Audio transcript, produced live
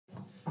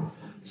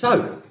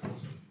So,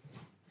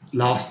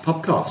 last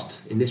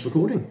Pubcast in this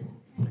recording.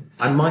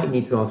 I might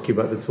need to ask you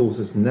about the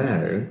tortoise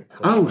now.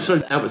 Oh,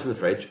 so Albert's in the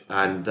fridge,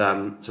 and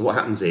so what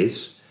happens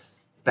is,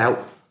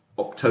 about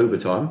October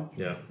time,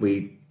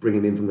 we bring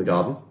him in from the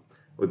garden.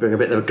 We bring a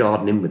bit of a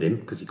garden in with him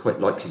because he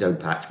quite likes his own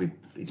patch.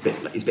 He's a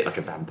bit like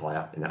a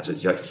vampire in that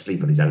sense. He likes to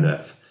sleep on his own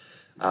earth.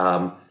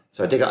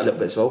 So I dig out a little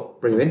bit of soil,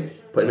 bring him in,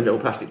 put him in a little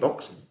plastic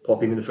box,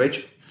 pop him in the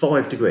fridge.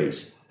 5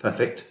 degrees,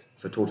 perfect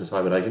for tortoise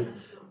hibernation.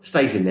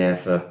 Stays in there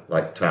for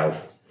like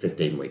 12,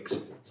 15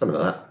 weeks, something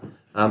like that.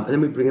 And then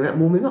we bring him out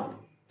and warm him up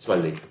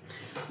slowly.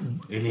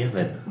 In the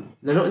oven?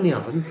 No, not in the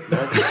oven. No.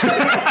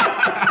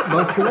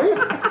 Microwave?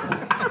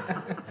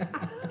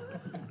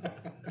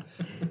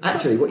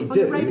 Actually, what you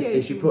do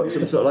is you put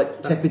some sort of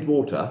like tepid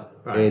water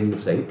in the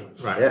sink,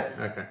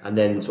 okay, and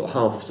then sort of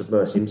half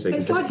submerge him. So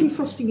it's like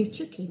defrosting a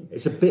chicken.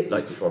 It's a bit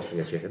like defrosting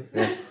a chicken.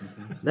 Yeah.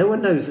 No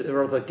one knows that there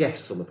are other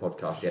guests on the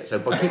podcast yet, so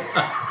when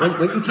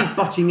you keep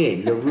butting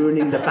in, you're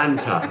ruining the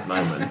banter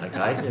moment.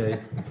 Okay, yeah,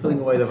 pulling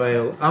away the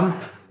veil.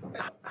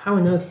 How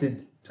on earth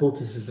did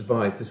tortoises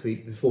survive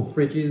before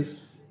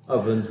fridges,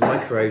 ovens,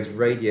 microwaves,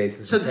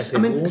 radiators? So this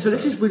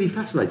is really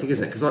fascinating,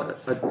 isn't it? Because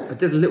I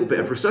did a little bit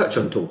of research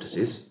on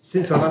tortoises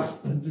since I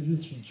last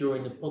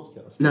joined the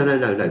podcast. No.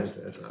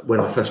 When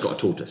I first got a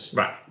tortoise,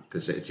 right?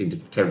 Because it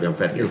seemed terribly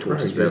unfair to get a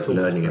tortoise without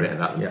learning a bit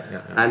about them.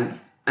 Yeah.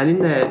 And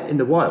in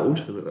the wild,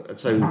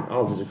 so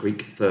ours is a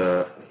Greek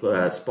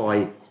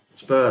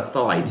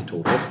spur-thighed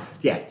tortoise.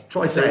 Yeah,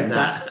 try saying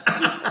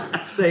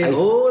that. Say it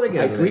all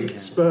together. A Greek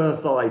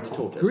spur-thighed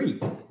tortoise.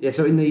 Greek? Yeah,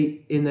 so in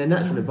their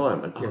natural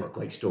environment, I've got a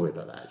great story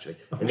about that actually.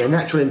 In their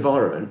natural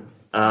environment,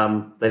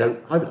 they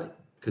don't hibernate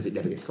because it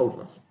never gets cold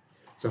enough.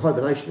 So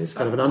hibernation is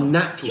kind of an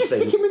unnatural you thing.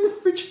 You stick him in the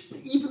fridge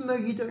even though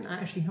you don't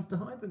actually have to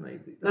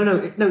hibernate. No,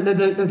 they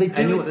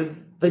do.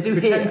 They do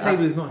here. Pretend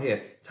table is not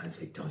here. Sounds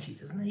a bit dodgy,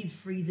 doesn't it? He's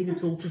freezing a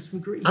tortoise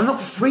from Greece. I'm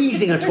not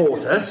freezing a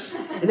tortoise.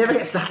 It never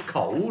gets that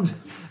cold.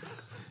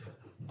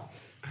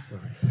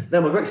 Sorry.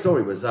 No, my great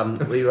story was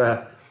we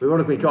were on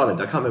a Greek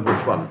island. I can't remember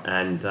which one.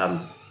 And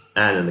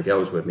Anne and the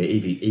girls were with me.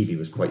 Evie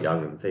was quite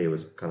young, and Thea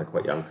was kind of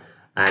quite young.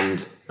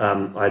 And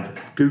I'd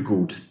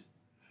Googled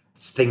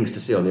things to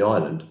see on the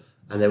island,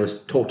 and there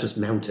was Tortoise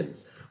Mountain,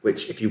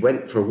 which if you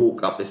went for a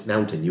walk up this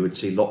mountain, you would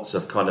see lots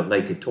of kind of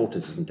native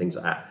tortoises and things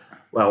like that.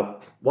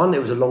 Well, one, it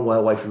was a long way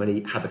away from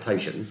any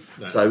habitation,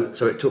 so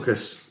it took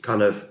us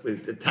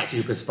the taxi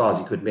took us as far as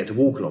you could, and we had to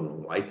walk a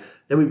long way.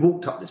 Then we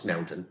walked up this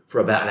mountain for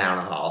about an hour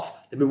and a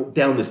half. Then we walked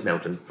down this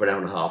mountain for an hour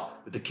and a half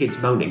with the kids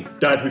moaning,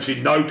 "Dad, we've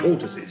seen no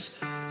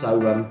tortoises." So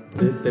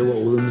they were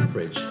all in the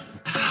fridge.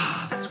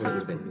 That's what it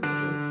was meant.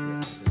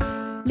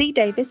 Lee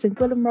Davis and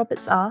Gwilym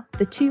Roberts are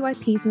the 2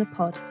 IPs in a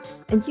Pod,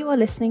 and you are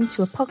listening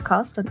to a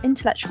podcast on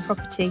intellectual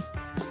property,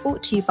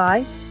 brought to you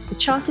by the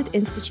Chartered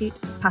Institute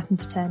of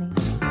Patent Attorneys.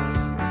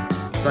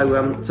 So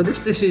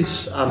this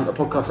is a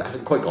podcast that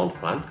hasn't quite gone to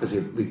plan because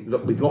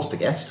we've lost a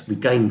guest. We've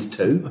gained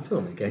 2. I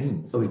feel like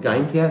gained. Oh, we've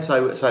gained, yeah.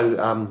 So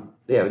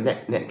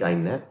net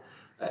gain there.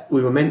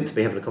 We were meant to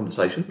be having a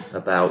conversation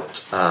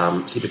about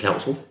CIPA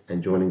Council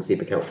and joining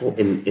CIPA Council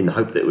in the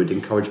hope that it would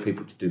encourage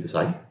people to do the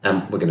same.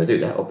 And we're going to do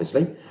that,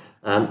 obviously.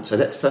 So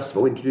let's first of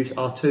all introduce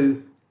our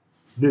 2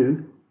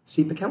 new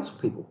CIPA Council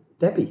people.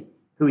 Debbie,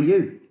 who are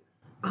you?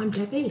 I'm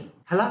Debbie.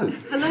 Hello.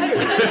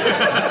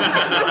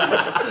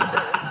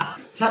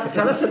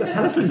 Tell us a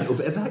little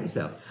bit about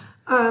yourself.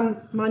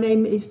 My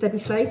name is Debbie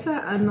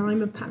Slater, and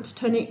I'm a patent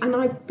attorney, and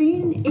I've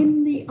been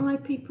in the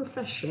IP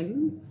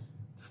profession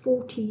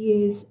 40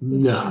 years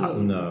this year.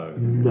 No.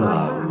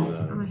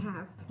 I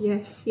have.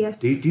 Yes.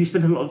 Do you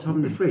spend a lot of time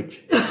in the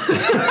fridge?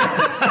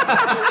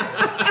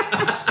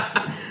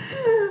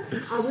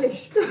 I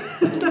wish.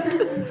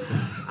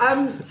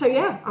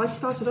 I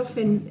started off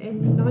in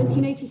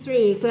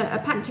 1983 as a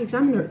patent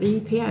examiner at the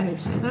EPO,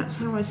 so that's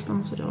how I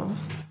started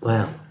off.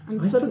 Wow.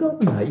 I've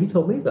forgotten that. You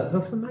told me that.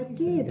 That's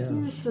amazing. I did,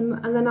 yes. And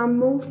then I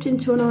morphed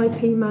into an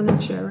IP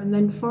manager, and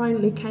then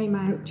finally came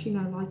out,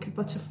 like a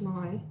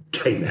butterfly.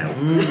 Came out.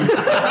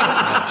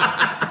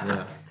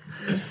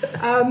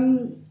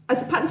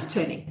 As a patent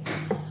attorney.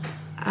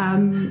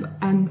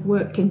 And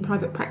worked in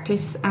private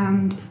practice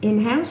and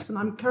in-house. And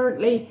I'm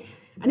currently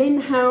an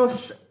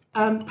in-house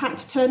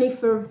patent attorney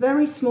for a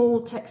very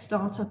small tech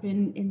startup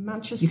in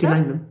Manchester. You can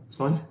name them. It's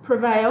fine.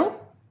 Prevail.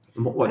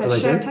 And what do they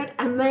do?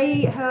 And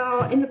they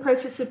are in the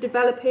process of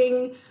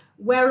developing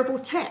wearable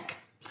tech.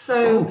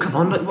 So come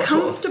on, like what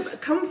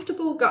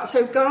comfortable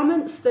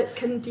garments that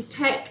can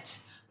detect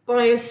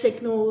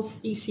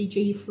biosignals,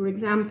 ECG, for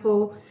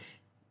example,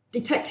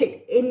 detect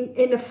it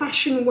in a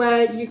fashion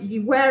where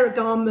you wear a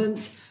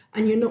garment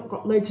and you've not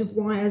got loads of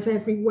wires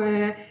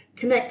everywhere,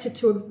 connected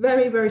to a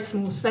very, very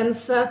small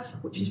sensor,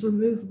 which is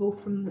removable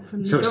from the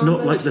garment. So it's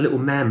not like the little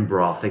man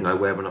bra thing I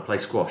wear when I play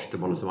squash to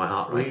monitor my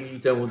heart rate? You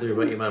don't want to do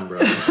about your man bra.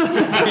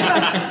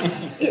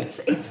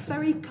 It's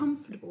very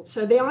comfortable.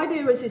 So the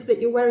idea is that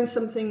you're wearing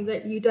something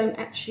that you don't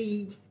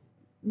actually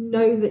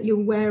know that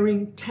you're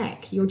wearing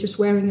tech. You're just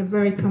wearing a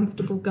very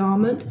comfortable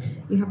garment.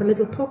 You have a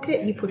little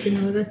pocket, you put in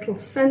a little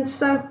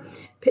sensor,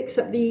 picks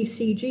up the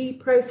ECG,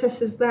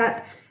 processes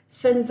that,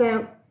 sends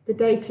out the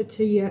data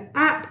to your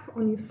app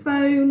on your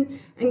phone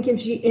and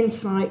gives you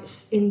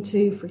insights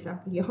into, for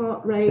example, your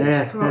heart rate,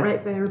 heart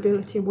rate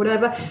variability, or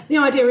whatever. The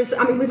idea is,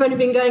 I mean, we've only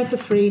been going for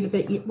 3 and a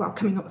bit, well,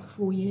 coming up for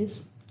 4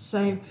 years,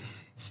 so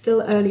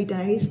still early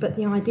days, but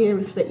the idea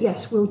is that,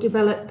 yes, we'll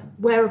develop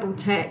wearable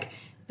tech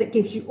that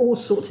gives you all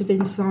sorts of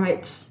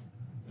insights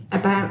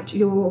about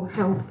your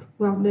health,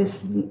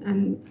 wellness,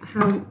 and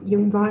how your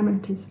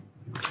environment is.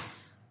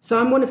 So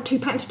I'm one of 2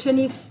 patent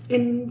attorneys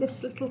in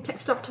this little tech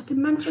startup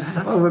in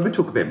Manchester. Oh, we'll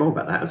talk a bit more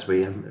about that as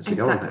we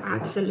go on.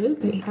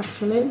 Absolutely.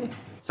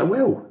 So,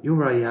 Will,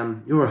 you're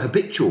a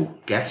habitual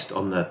guest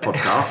on the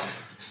podcast.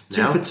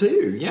 2 for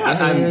 2,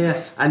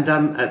 yeah.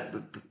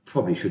 And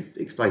probably should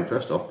explain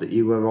first off that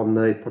you were on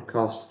the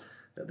podcast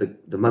at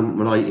the moment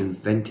when I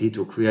invented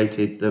or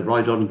created the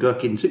ride-on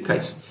gherkin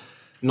suitcase.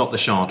 Not the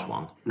shard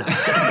one. No.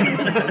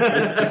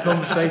 The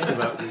conversation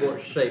about what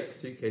shaped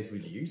suitcase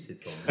would you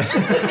sit on.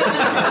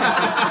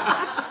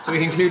 So we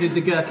concluded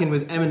the gherkin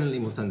was eminently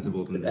more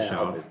sensible than the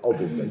shard.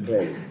 Obviously,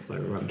 clearly.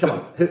 So, come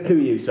on, who are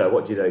you, sir?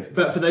 What do you do?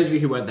 But for those of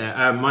you who weren't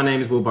there, my name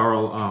is Will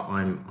Burrell.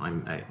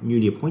 I'm a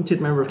newly appointed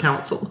member of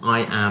council. I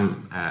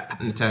am a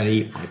patent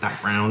attorney by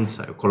background,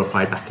 so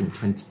qualified back in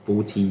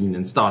 2014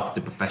 and started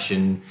the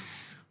profession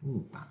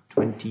about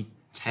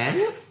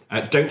 2010.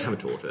 Don't have a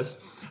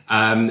tortoise.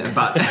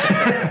 But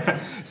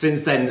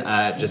since then,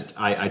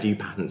 I do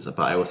patents,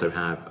 but I also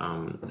have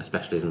a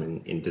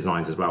specialism in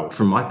designs as well.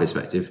 From my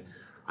perspective,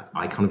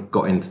 I kind of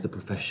got into the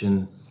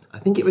profession, I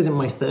think it was in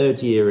my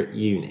 3rd year at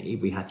uni.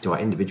 We had to do our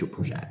individual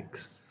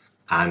projects.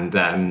 And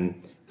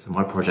so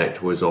my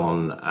project was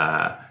on,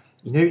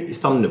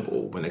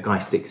 Thunderball, when a guy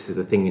sticks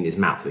the thing in his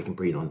mouth so he can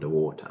breathe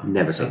underwater.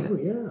 Never seen it.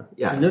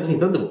 Yeah. You've never seen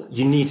Thunderball?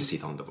 You need to see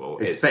Thunderball.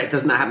 But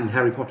doesn't that happen in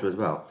Harry Potter as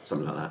well?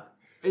 Something like that.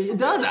 It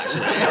does,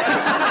 actually. It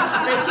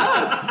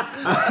does.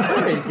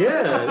 Very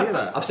good. Look at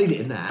that. I've seen it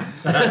in that.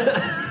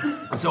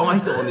 So I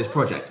thought on this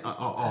project,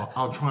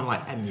 I'll try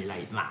and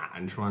emulate that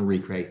and try and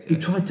recreate it. You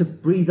tried to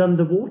breathe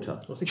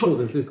underwater. What's it called?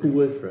 There's a cool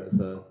word for it.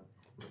 So.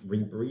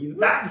 Rebreathe.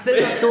 That's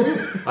it. That's cool.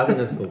 I think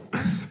that's cool.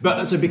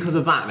 But so because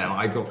of that, now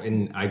I got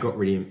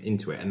really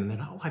into it, and then they're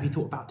like, "Oh, have you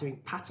thought about doing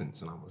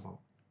patents?" And I was like,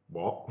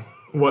 "What?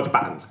 What's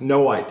patents?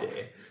 No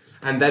idea."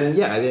 And then,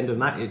 at the end of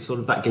that, it sort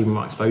of that gave me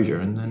my exposure,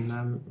 and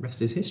then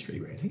rest is history,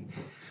 really.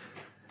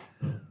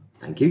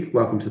 Thank you.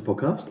 Welcome to the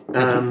podcast.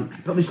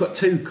 But we've got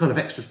 2 kind of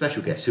extra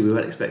special guests who we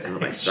weren't expecting.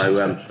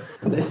 So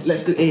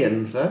let's do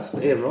Iain first.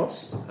 Iain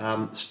Ross,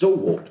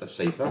 stalwart of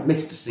CIPA,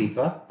 Mr.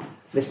 CIPA,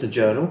 Mr.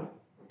 Journal.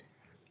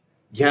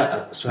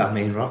 Yeah, so I'm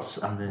Iain Ross.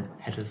 I'm the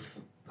head of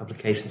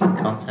publications and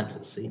content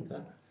at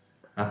CIPA.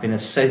 I've been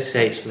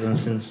associated with them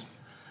since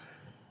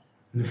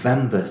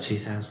November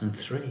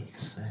 2003.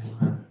 So.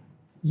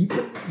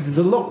 There's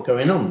a lot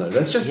going on, though.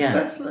 Let's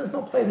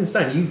not play this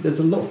down. There's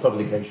a lot of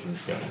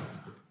publications going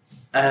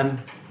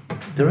on.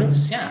 There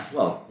is, yeah.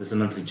 Well, there's a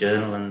monthly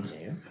journal, and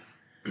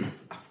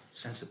I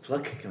sense a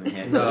plug coming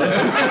here. What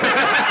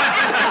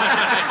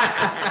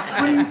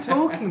are you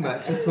talking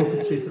about? Just talk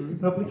us through some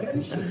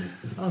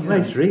publications.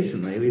 Most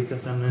recently, we've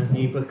got a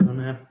new book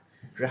on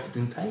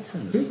drafting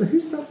patents.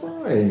 Who's that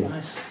by?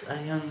 A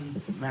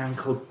young man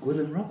called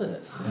Gwilym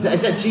Roberts. Is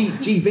that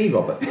G.V.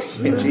 Roberts?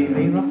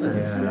 G.V.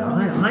 Roberts. Yeah,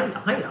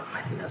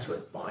 I think that's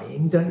worth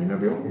buying, don't you,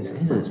 everyone? It's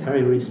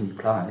very reasonably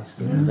priced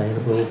and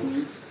available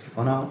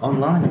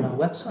online on our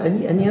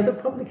website. Any other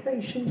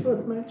publications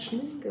worth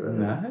mentioning?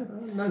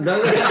 No.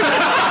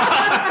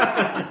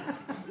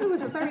 It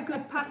was a very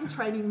good patent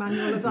training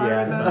manual, as I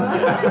remember.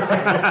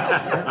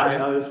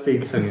 I was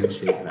being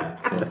tongue-in-cheek there,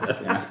 of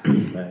course. Yeah.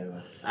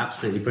 So,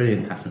 absolutely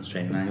brilliant patents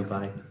training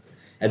manual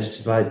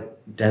edited by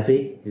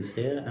Debbie, who's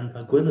here, and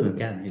by Gwilym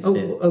again, who's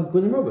here. Oh,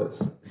 Gwilym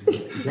Roberts?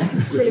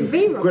 Yes. Gwilym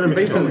V.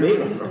 Roberts.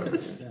 Gwilym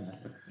Roberts.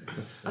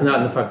 And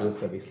the fabulous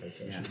Debbie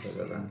Slater.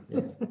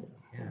 Yes.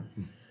 Yeah.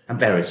 And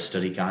various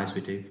study guides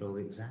we do for all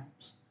the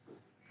exams.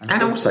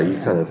 And also, you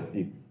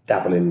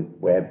dabble in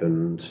web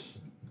and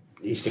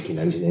you stick your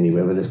nose in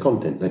anywhere where there's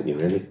content, don't you,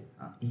 really?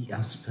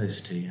 I'm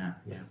supposed to, yeah.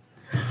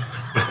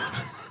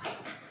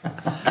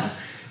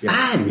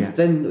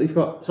 Then we've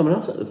got someone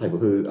else at the table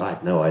who I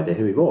had no idea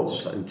who he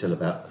was until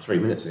about 3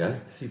 minutes ago.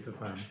 Super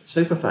fan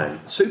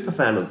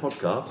of the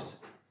podcast.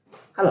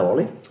 Hello,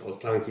 Ollie. I was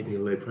planning on keeping a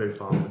low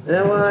profile.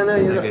 No, no,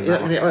 you're not going to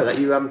get away with that.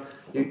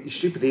 You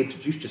stupidly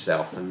introduced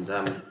yourself, and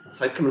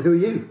so come on, who are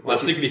you? Well, I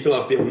secretly feel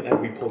like I've been on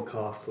every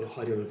podcast, sort of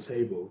hiding on the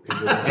table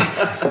because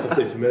I'm not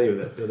so familiar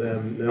with it. But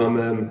no, I'm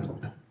a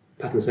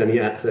patent attorney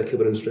at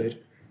Kilburn & Strade.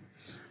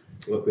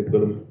 I work with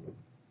Gwilym.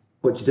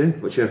 What do you do?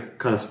 What's your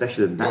kind of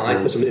specialism? My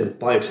specialism is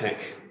biotech.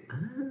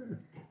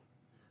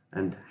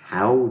 And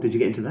how did you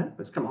get into that?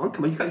 Come on,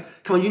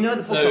 you know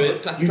the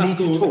podcast. So you need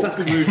to talk.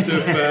 Classical route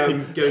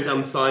of going down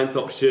the science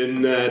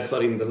option,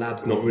 deciding the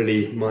lab's not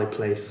really my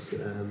place,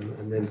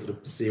 and then sort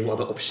of seeing what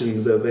other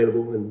options are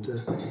available, and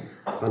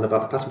find out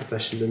about the patent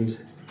profession, and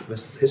the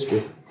rest is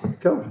history.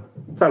 Cool.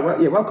 So,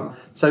 welcome.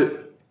 So,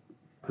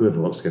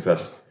 whoever wants to go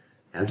first,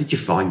 how did you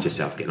find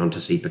yourself getting onto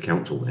CIPA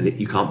Council? And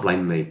you can't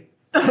blame me.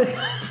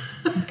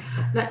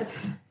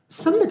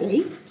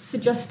 somebody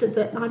suggested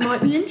that I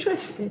might be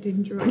interested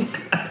in joining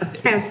the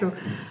council.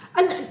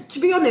 And to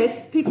be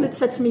honest, people had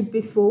said to me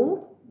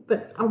before,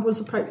 but I was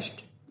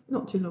approached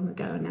not too long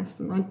ago and asked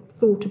them. I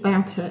thought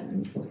about it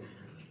and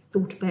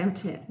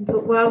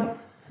thought, well,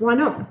 why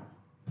not?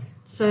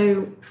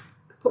 So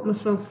put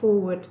myself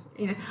forward.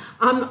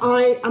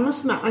 I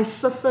must admit, I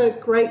suffer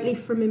greatly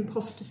from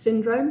imposter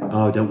syndrome.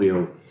 Oh, don't we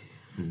all?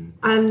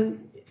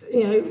 And,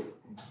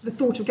 the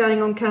thought of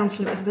going on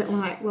council, it was a bit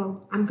like,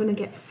 well, I'm going to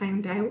get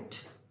found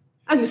out.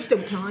 And there's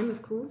still time,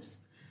 of course.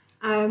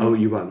 Oh,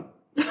 you won't.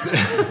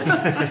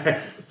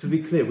 To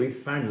be clear, we've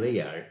found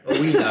Leo.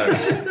 Oh, we know.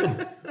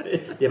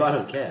 Yeah, but I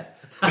don't care.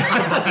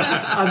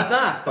 And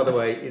that, by the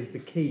way, is the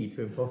key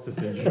to imposter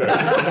syndrome.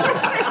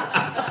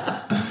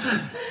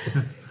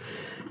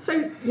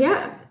 So,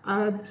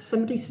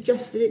 somebody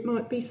suggested it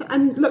might be.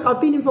 And look,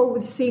 I've been involved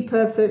with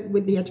CIPA,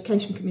 with the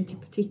Education Committee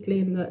particularly,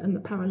 and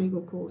the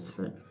paralegal course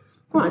for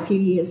quite a few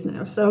years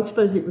now. So I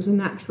suppose it was a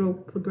natural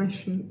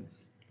progression.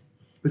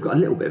 We've got a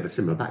little bit of a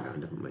similar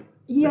background, haven't we?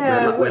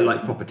 Yeah. We're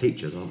like proper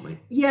teachers, aren't we?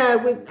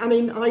 Yeah,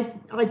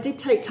 I did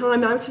take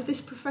time out of this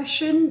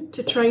profession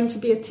to train to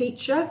be a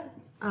teacher,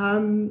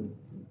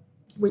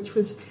 which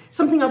was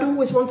something I'd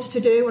always wanted to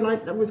do when I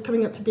was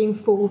coming up to being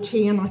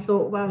 40, and I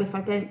thought, well, if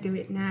I don't do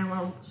it now,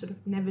 I'll sort of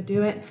never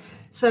do it.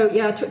 So,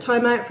 I took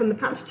time out from the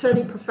patent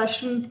attorney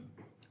profession,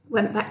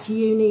 went back to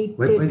uni.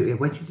 Where did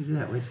you do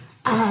that?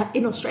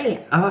 In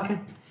Australia. Oh, okay.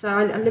 So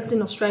I lived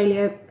in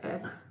Australia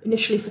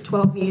initially for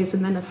 12 years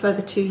and then a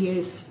further 2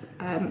 years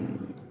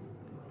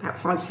about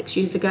 5-6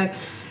 years ago.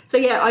 So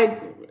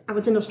I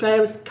was in Australia.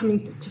 I was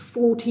coming to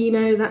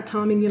 40, that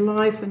time in your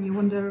life, and you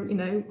wonder,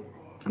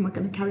 am I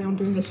going to carry on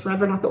doing this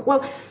forever? And I thought,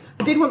 well,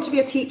 I did want to be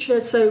a teacher,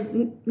 so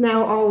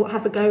now I'll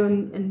have a go.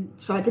 And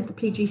so I did the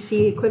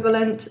PGCE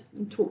equivalent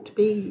and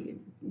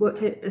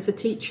worked as a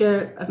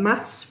teacher of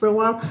maths for a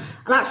while,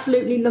 and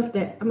absolutely loved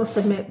it, I must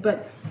admit.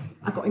 But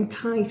I got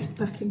enticed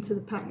back into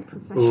the patent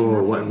profession.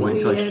 Oh, what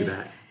enticed you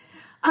back?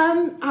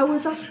 I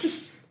was asked to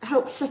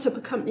help set up a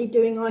company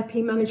doing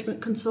IP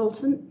management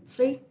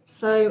consultancy.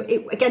 So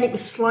it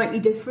was slightly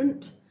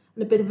different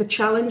and a bit of a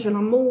challenge, and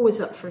I'm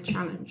always up for a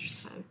challenge.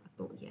 So I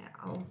thought,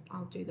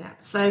 I'll do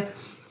that. So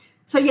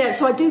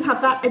I do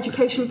have that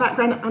education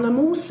background, and I'm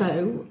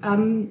also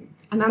an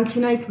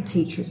antenatal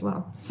teacher as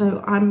well.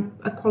 So I'm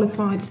a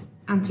qualified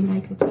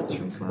antenatal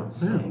teacher as well.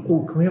 So.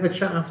 Oh, can we have a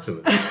chat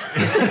afterwards?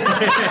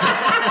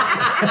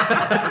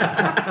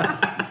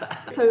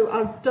 So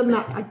I've done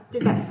that. I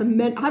did that for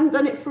men. I haven't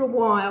done it for a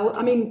while.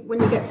 I mean,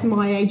 when you get to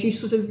my age, you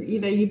sort of,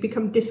 you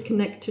become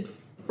disconnected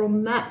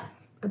from that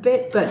a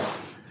bit. But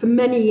for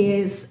many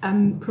years,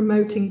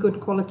 promoting good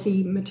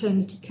quality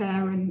maternity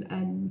care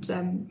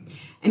and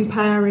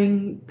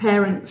empowering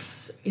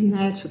parents in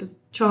their sort of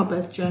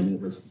childbirth journey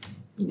was,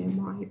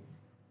 my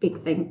big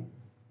thing.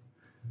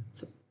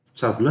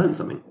 So I've learned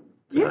something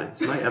today.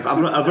 Yeah. I've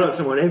learned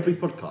something on every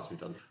podcast we've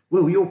done.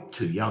 Well, you're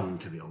too young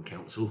to be on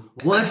council.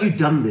 Why have you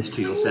done this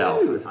to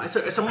yourself? So I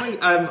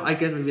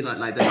guess maybe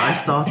like that. I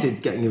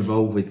started getting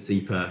involved with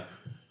CIPA.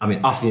 I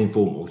mean, after the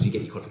informals, you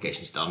get your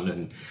qualifications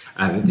done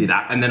and do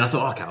that. And then I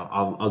thought, okay,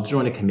 I'll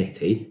join a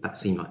committee. That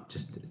seemed like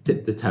just to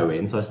dip the toe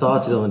in. So I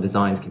started on the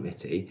designs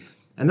committee,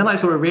 and then I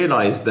sort of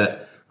realised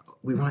that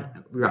we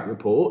write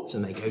reports,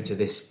 and they go to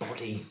this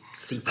body,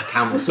 CIPA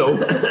Council.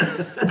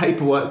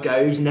 Paperwork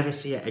goes, you never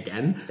see it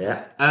again.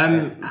 Yeah.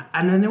 And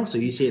then also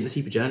you see it in the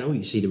CIPA Journal,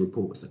 you see the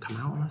reports that come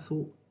out, and I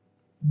thought,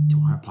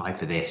 do I apply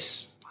for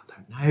this? I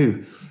don't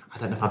know. I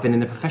don't know if I've been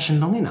in the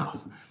profession long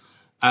enough.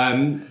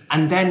 And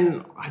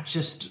then I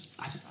saw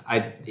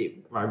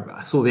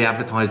the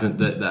advertisement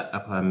that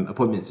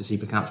appointments for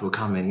CIPA Council were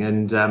coming,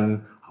 and I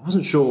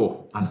wasn't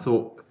sure. I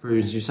thought,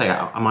 as you say,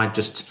 have I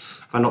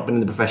not been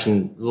in the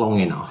profession long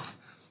enough?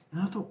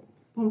 And I thought,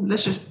 well,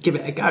 let's just give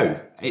it a go.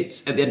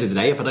 It's at the end of the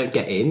day, if I don't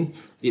get in,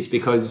 it's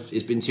because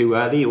it's been too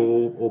early,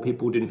 or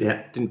people didn't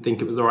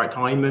think it was the right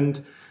time.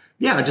 And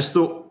I just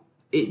thought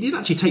it did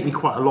actually take me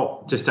quite a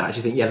lot just to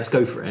actually think, let's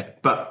go for it.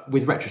 But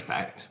with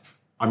retrospect,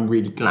 I'm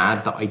really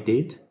glad that I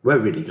did. We're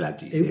really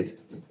glad you did.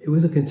 It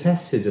was a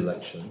contested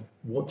election.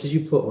 What did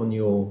you put on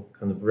your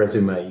kind of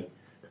resume?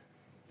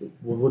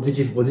 What did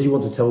you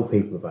want to tell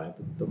people about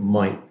that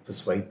might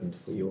persuade them to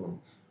put you on?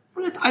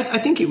 Well, I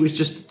think it was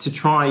just to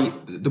try.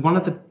 One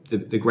of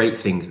the great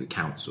things with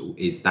council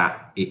is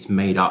that it's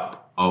made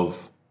up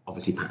of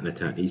obviously patent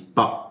attorneys,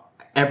 but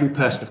every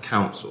person of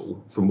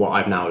council, from what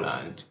I've now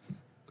learned,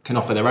 can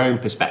offer their own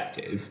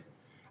perspective.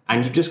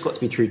 And you've just got to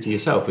be true to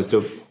yourself as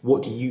to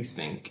what do you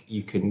think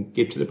you can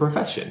give to the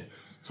profession.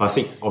 So I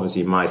think,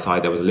 obviously, on my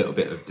side, there was a little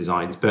bit of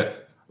designs,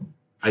 but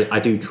I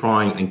do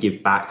try and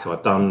give back. So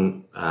I've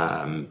done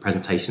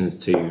presentations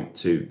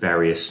to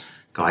various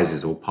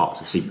guises or parts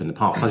of CIPA in the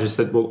past. I just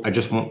said, well, I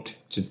just want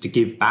to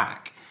give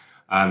back.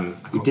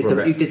 You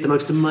did the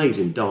most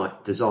amazing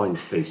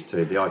designs piece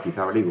to the IP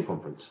Paralegal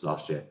Conference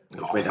last year.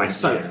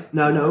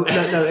 No,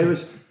 it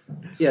was,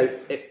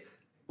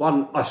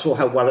 one, I saw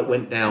how well it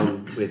went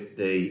down with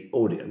the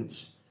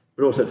audience, but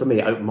But also for me,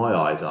 it opened my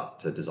eyes up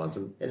to designs,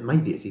 and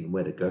maybe it's even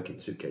where the gherkin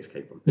suitcase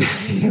came from.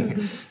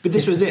 But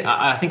this was it.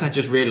 I think I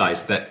just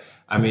realised that.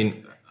 I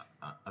mean,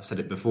 I've said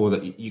it before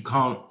that you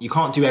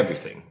can't do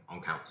everything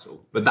on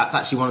council, but that's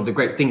actually one of the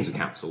great things of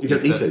council. You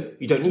don't need to.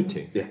 You don't need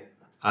to. Yeah.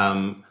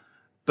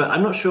 But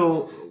I'm not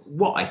sure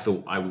what I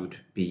thought I would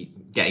be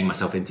getting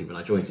myself into when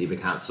I joined CIPA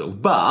Council.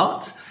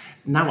 But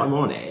now I'm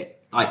on it,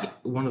 like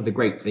one of the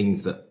great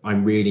things that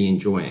I'm really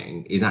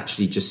enjoying is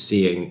actually just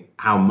seeing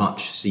how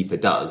much CIPA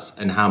does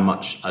and how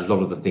much a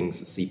lot of the things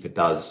that CIPA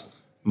does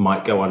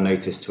might go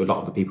unnoticed to a lot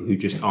of the people who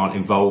just aren't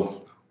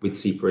involved with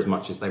CIPA as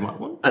much as they might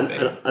want to be.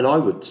 And I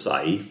would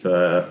say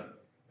for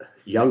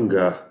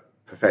younger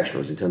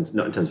professionals,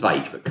 not in terms of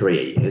age, but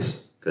career years,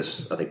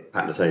 because I think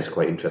patent attorney is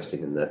quite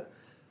interesting in that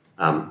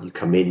you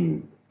come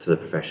in to the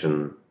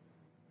profession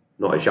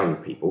not as young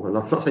people, and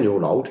I'm not saying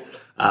you're all old,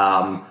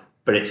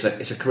 but it's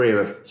a career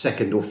of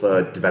second or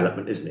third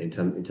development, isn't it,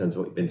 in terms of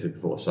what you've been through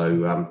before. So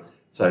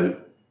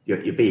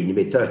you'll be in your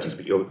mid-30s,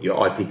 but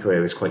your IP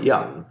career is quite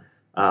young.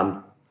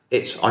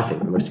 It's, I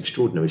think, the most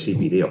extraordinary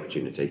CPD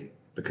opportunity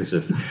because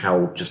of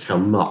how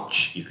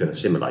much you can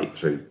assimilate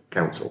through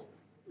council.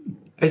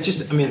 It's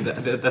just, I mean,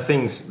 the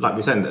things, like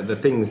we're saying, the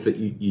things that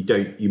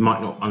you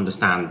might not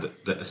understand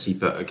that a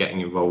CIPA are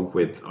getting involved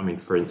with. I mean,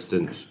 for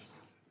instance,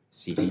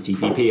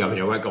 CPTPP. I mean,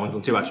 I won't go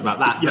on too much about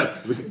that. Yeah,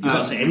 you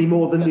can't say any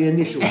more than the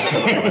initials.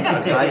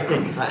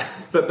 Okay.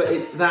 But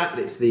it's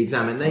the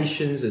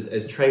examinations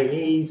as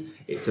trainees.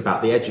 It's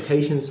about the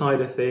education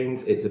side of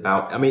things. It's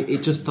about, I mean,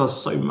 it just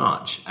does so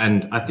much.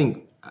 And I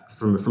think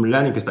from a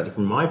learning perspective,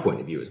 from my point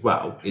of view as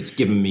well, it's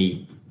given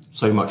me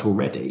so much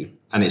already,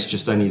 and it's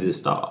just only the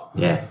start.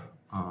 Yeah.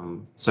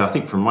 So I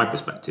think from my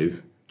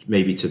perspective,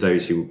 maybe to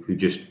those who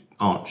just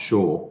aren't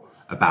sure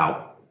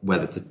about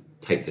whether to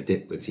take the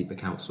dip with CIPA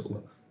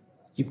Council,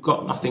 you've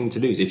got nothing to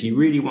lose. If you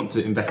really want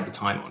to invest the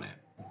time on it,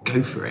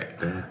 go for it.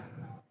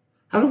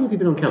 How long have you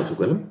been on council,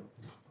 Gwilym?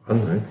 I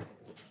don't know.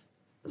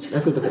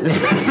 Have a good look at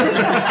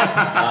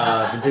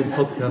that. I've been doing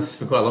podcasts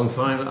for quite a long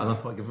time, and I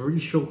thought I'd give a really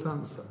short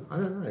answer. I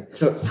don't know.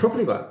 So it's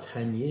probably about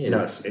 10 years.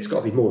 No, it's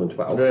got to be more than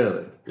 12.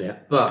 Really? Yeah.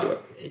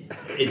 But it's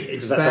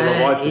that's how long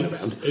fair. I've been around.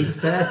 It's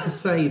fair to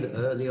say that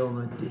early on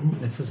I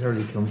didn't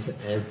necessarily come to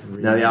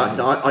every. No,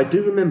 yeah, I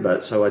do remember.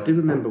 So I do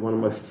remember one of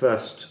my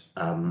first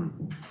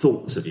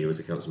thoughts of you as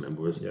a council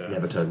member was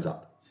never turns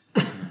up.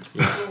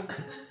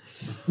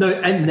 No,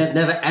 and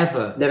never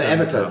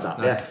ever turns up.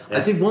 No. Yeah.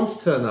 I did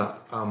once turn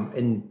up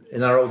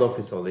in our old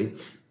office, Ollie,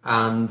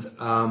 and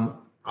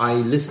I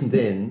listened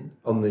in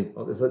on the. It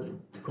was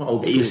quite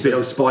old. It used to be an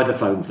old spider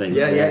phone thing.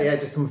 Yeah,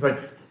 just on the phone,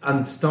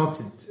 and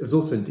started. It was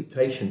also in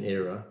dictation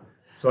era,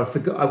 so I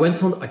forgot. I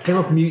went on. I came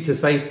off mute to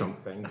say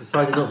something.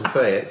 Decided not to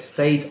say it.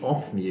 Stayed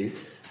off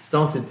mute.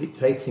 Started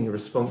dictating a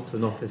response to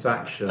an office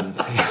action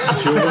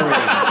during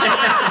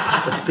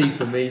a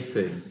CIPA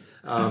meeting.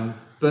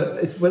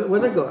 But it's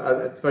when I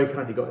very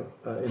kindly got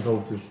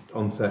involved as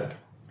ONSEC,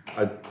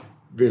 I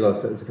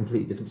realised that it was a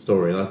completely different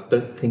story, and I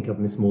don't think I've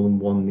missed more than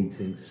one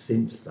meeting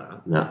since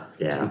that. No,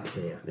 yeah, to be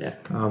clear. Yeah.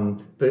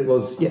 But it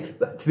was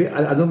But to be, I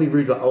don't want to be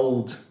rude about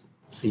old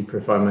CIPA,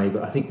 if I may,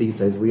 but I think these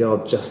days we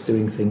are just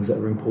doing things that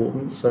are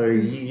important. So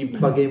you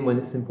plug in when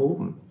it's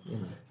important.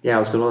 Yeah, I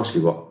was going to ask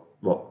you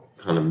what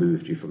kind of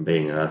moved you from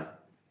being a.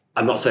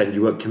 I'm not saying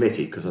you weren't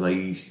committed, because I know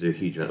you used to do a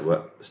huge amount of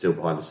work still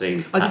behind the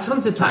scenes. I did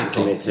tons of patent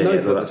committee and all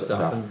that sort of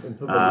stuff. And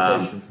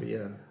publications, but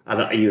yeah.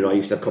 And you and I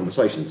used to have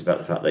conversations about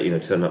the fact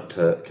that turning up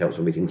to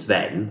council meetings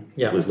then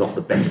was not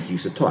the best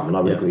use of time, and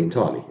I would agree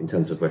entirely in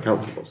terms of where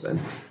council was then.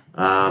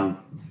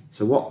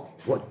 So what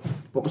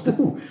was the?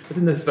 I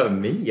didn't know this about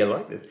me. You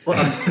like this?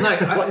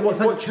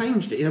 What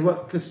changed it?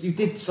 Because you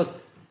did.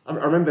 I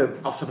remember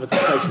us having a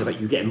conversation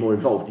about you getting more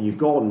involved, and you've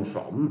gone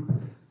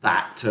from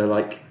that to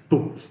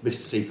boom,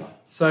 Mr. CIPA.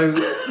 So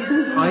the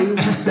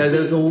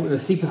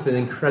CIPA's been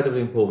incredibly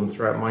important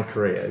throughout my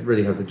career. It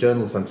really has. The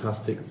journal's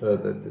fantastic for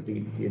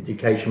the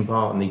education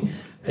part and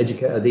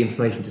the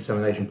information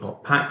dissemination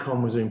part.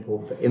 PATCOM was really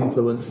important for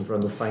influence and for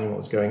understanding what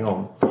was going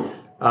on.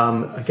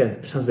 Again,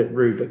 it sounds a bit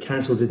rude, but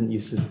council didn't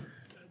used to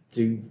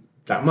do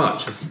that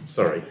much.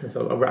 Sorry,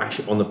 so we're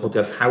actually on the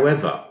podcast.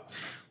 However,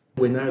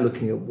 we're now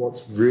looking at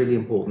what's really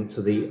important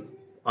to the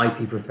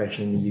IP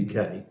profession in the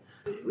UK.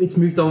 It's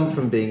moved on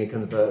from being a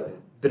kind of a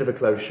bit of a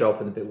closed shop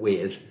and a bit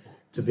weird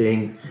to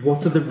being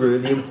what are the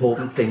really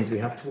important things we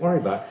have to worry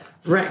about?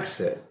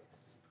 Brexit,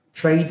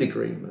 trade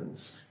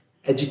agreements,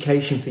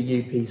 education for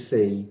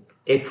UPC,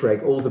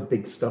 IPREG, all the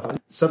big stuff.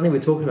 Suddenly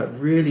we're talking about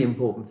really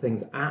important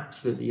things that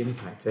absolutely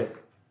impact it.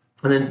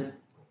 And then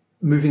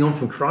moving on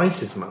from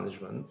crisis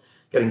management,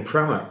 getting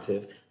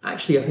proactive,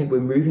 actually I think we're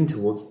moving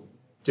towards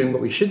doing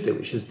what we should do,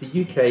 which is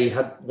the UK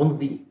had one of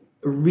the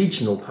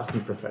original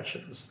patent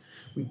professions.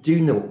 We do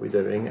know what we're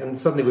doing, and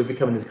suddenly we're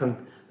becoming this kind of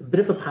a bit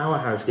of a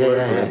powerhouse.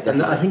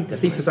 And I think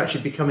CIPA's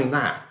actually becoming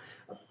that.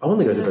 I want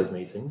to go to those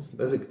meetings.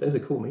 Those are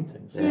cool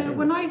meetings. Yeah,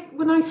 when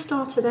I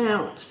started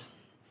out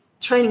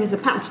training as a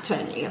patent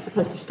attorney, as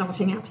opposed to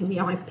starting out in the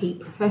IP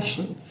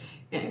profession,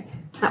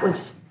 that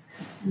was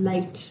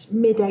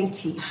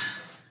mid-80s.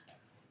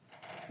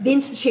 the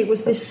Institute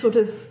was this sort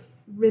of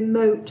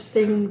remote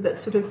thing that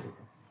sort of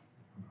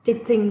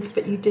did things,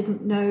 but you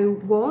didn't know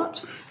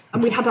what.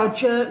 And we had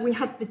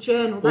the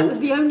journal. That was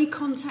the only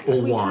contact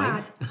we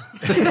had.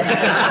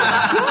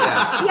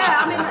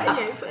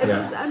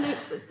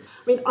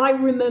 I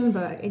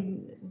remember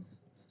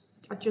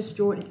I just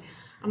joined,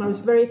 and I was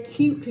very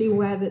acutely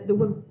aware that there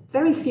were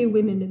very few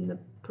women in the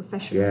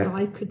profession that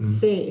I could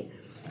see.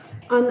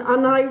 And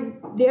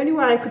the only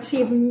way I could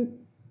see of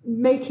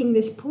making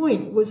this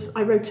point was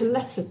I wrote a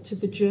letter to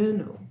the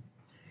journal.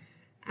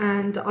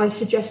 And I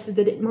suggested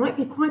that it might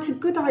be quite a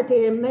good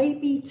idea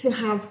maybe to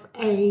have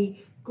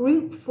a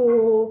group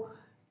for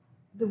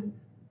the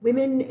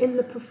women in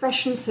the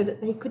profession so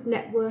that they could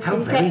network. How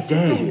very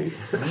dare you!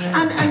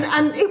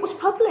 And it was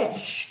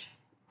published.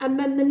 And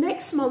then the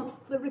next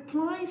month, the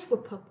replies were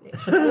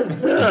published,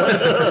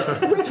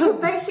 which were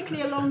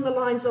basically along the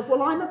lines of,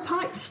 well, I'm a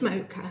pipe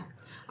smoker.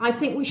 I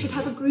think we should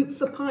have a group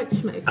for pipe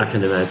smokers. I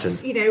can imagine.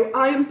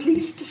 I am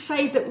pleased to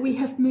say that we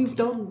have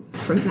moved on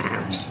from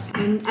that.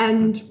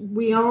 And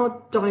we are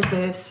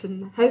diverse,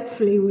 and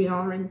hopefully we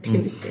are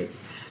inclusive.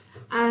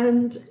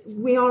 And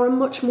we are a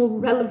much more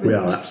relevant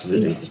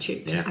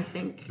institute, I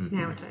think,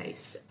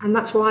 nowadays. And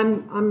that's why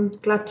I'm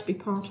glad to be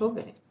part of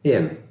it.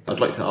 Iain, I'd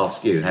like to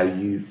ask you how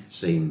you've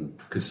seen,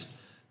 because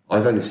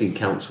I've only seen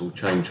council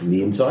change from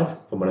the inside,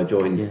 from when I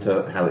joined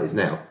to how it is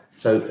now.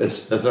 So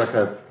as like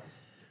a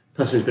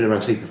person who's been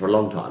around CIPA for a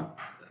long time,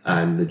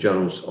 and the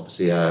journal's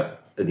obviously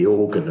the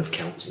organ of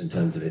council in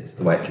terms of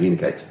the way it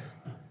communicates,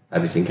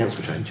 have you seen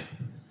council change?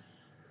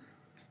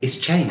 It's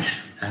changed.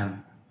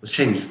 It's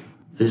changed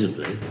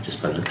visibly,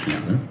 just by looking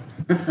at them.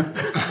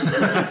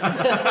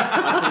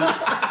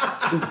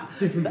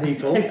 Different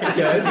people. Good.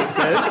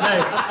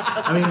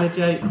 I mean, the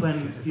joke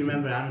if you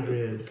remember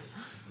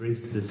Andrea's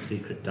Brewster's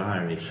Secret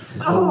Diary, she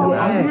said, I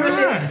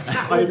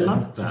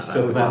love that. She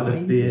talked about the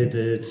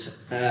bearded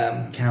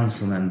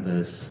council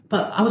members.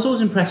 But I was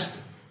always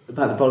impressed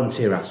about the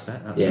volunteer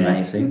aspect. That's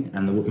amazing.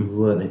 And the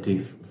work they do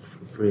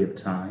for free of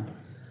time.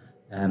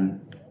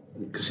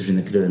 Considering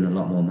they could earn a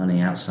lot more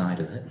money outside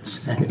of it,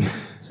 so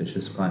which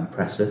was quite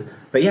impressive.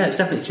 But yeah, it's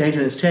definitely changed,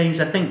 and it's changed.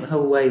 I think the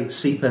whole way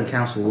CIPA and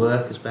council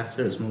work is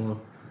better. It's more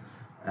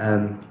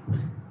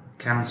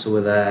council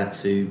were there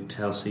to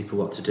tell CIPA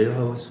what to do. I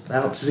always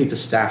felt CIPA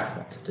staff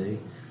what to do,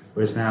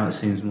 whereas now it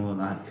seems more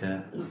like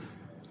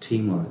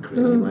teamwork,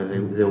 really, where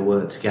they all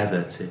work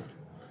together to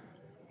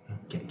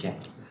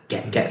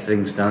get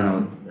things done,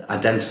 or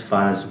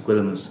identify, as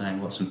Gwilym was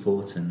saying, what's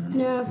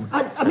important.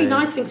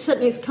 I think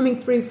certainly it's coming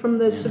through from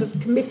the sort of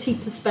committee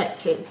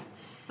perspective,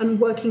 and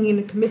working in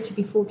a committee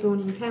before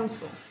joining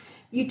council.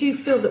 You do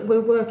feel that we're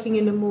working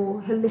in a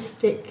more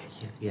holistic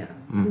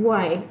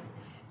way.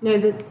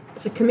 That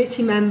as a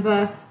committee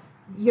member,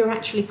 you're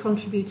actually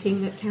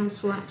contributing, that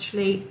council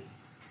actually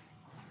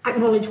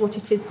acknowledge what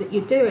it is that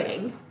you're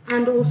doing,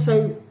 and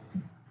also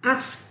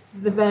ask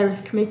the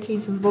various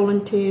committees and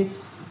volunteers,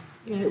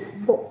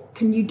 what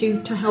can you do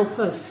to help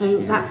us? So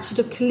that sort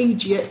of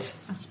collegiate,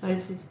 I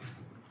suppose, is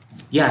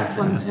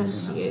one term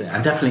to use.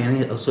 And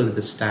definitely also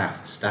the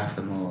staff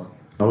are more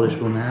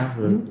knowledgeable now,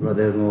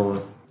 they're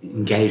more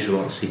engaged with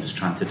what CIPA's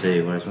trying to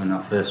do, whereas when I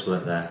first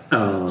worked there,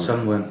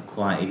 some weren't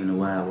quite even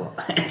aware what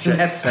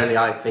necessarily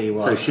IP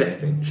was. So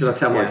should I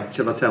tell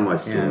my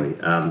story?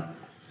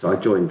 So I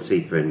joined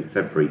CIPA in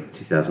February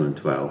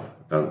 2012.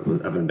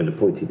 Having been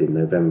appointed in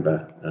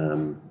November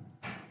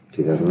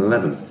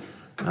 2011.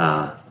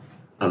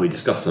 And we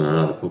discussed on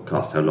another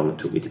podcast how long it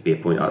took me to be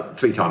appointed.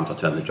 3 times I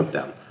turned the job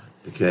down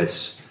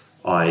because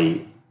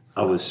I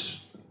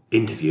was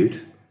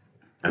interviewed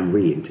and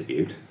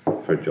re-interviewed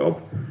for a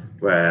job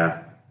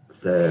where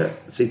the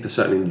CIPA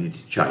certainly needed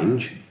to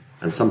change,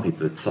 and some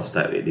people had sussed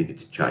out it needed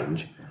to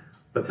change.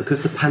 But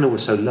because the panel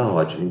was so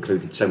large and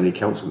included so many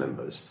council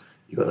members,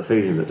 you got the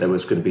feeling that there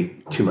was going to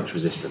be too much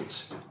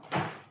resistance.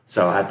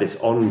 So I had this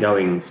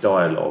ongoing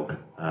dialogue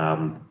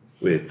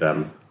with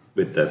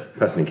the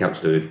person in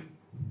council who had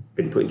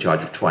been put in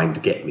charge of trying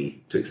to get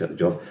me to accept the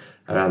job.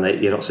 Around that,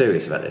 you're not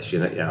serious about this.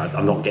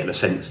 I'm not getting a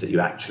sense that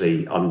you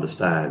actually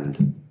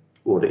understand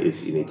what it is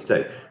that you need to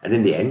do. And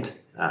in the end,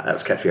 that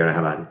was Catriona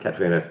Hammond.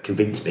 Catriona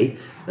convinced me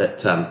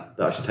that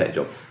I should take a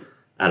job,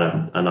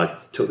 and I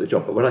took the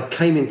job. But when I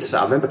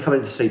remember coming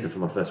into CIPA for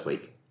my first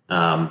week,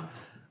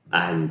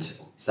 and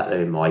sat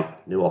there in my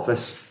new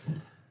office,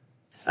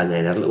 and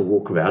then had a little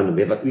walk around, and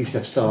we used to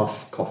have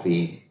staff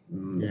coffee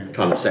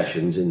kind of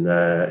sessions in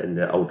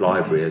the old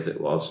library as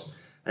it was.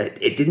 And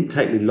it didn't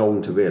take me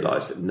long to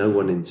realise that no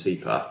one in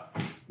CIPA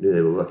knew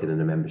they were working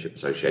in a membership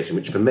association,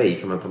 which for me,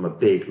 coming from a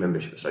big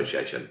membership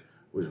association,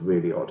 was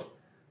really odd.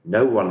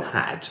 No one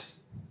had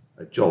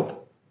a job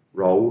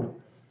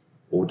role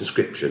or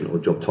description or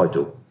job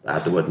title that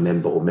had the word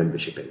member or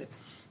membership in it.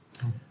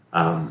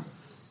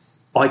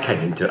 I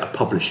came into a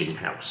publishing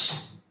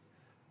house,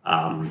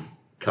 kind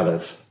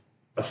of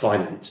a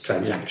finance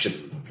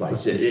transaction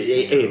place.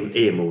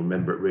 Iain will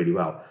remember it really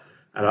well.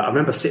 And I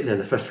remember sitting there in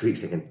the first 3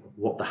 weeks thinking,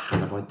 what the hell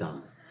have I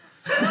done?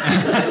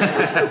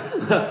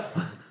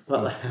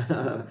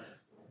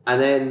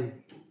 And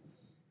then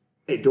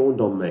it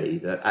dawned on me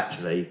that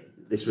actually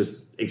this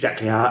was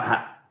exactly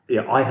how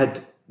I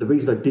had the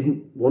reason I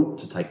didn't want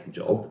to take the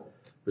job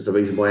was the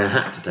reason why I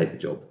had to take the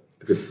job,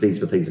 because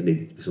these were things that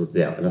needed to be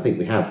sorted out. And I think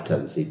we have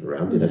turned CIPA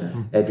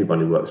around. Everyone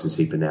who works in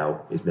CIPA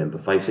now is member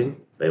facing.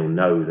 They all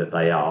know that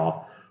they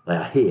are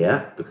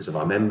here because of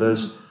our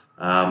members.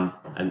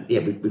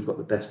 We've got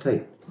the best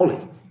team. Ollie,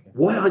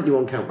 why aren't you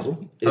on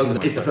council?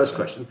 Is the first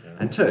question.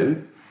 And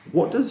two,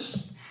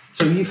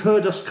 so you've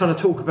heard us kind of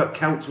talk about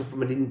council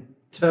from an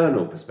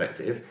internal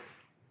perspective.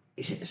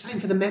 Is it the same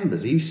for the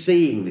members? Are you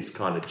seeing this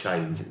kind of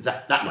change?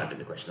 That might be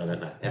the question. I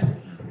don't know. Yeah.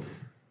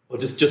 Well,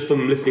 just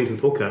from listening to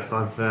the podcast,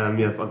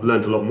 I've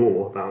learned a lot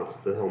more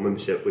about the whole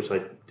membership, which I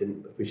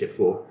didn't appreciate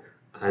before,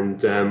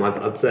 and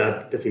I'd say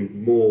I'm definitely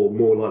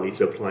more likely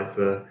to apply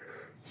for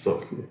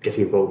sort of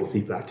getting involved in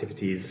CIPA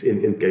activities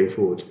in going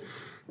forward,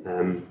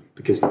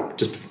 because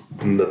just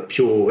from the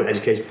pure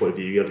education point of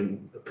view, I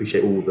didn't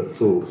appreciate all the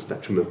full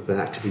spectrum of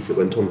activities that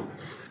went on.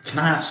 Can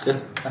I ask a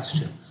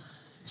question?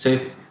 So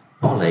if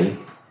Ollie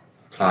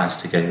applies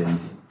to go on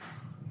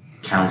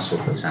council,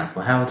 for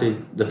example, how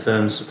do the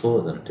firms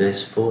support them? Do they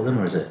support them,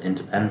 or is it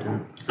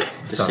independent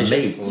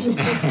decision? No,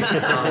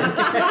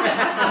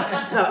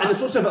 and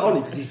it's also about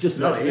Ollie because he's just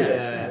not here.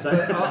 Is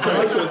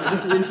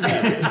this an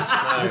interview?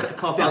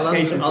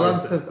 I'll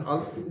answer.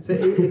 So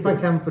if I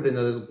can put in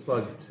a little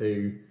plug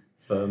to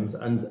firms,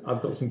 and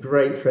I've got some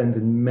great friends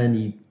in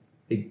many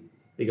big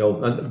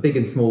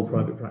and small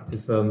private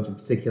practice firms in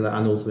particular,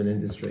 and also in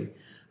industry.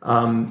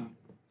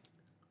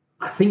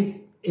 I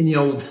think in the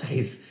old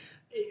days,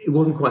 it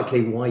wasn't quite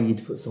clear why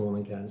you'd put someone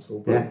on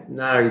council. But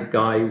now,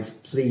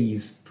 guys,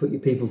 please put your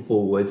people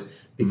forward,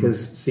 because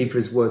CIPA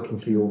is working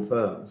for your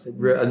firms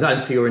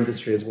and for your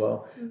industry as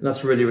well. And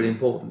that's really, really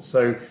important.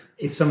 So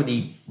if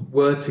somebody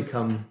were to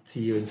come to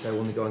you and say, I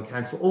want to go on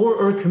council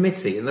or a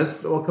committee, and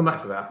I'll come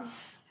back to that,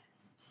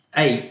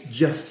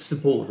 just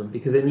support them,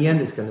 because in the end,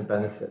 it's going to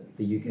benefit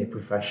the UK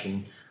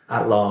profession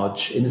at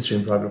large, industry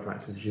and private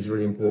practice, which is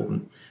really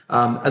important.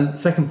 And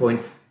second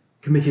point,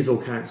 committees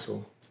or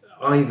council.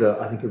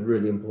 Either, I think, are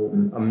really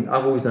important. I mean,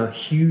 I've always been a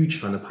huge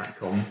fan of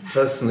PatCom.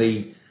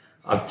 Personally,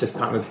 I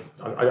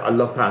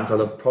love patents, I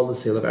love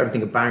policy, I love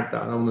everything about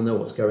that, and I want to know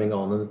what's going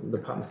on. And the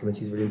patents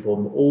committee is really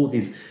important. All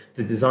the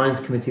designs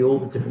committee, all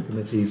the different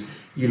committees,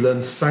 you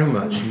learn so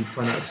much, and you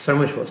find out so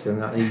much what's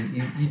going on,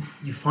 and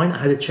you find out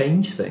how to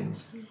change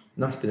things.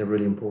 And that's been a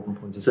really important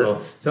point as well.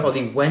 So,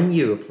 Ollie, when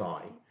you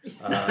apply...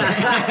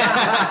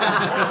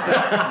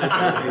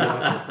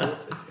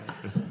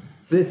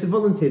 It's a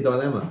volunteer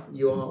dilemma.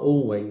 You are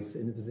always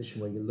in a position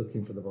where you're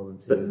looking for the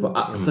volunteers.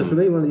 So for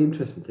me, one of the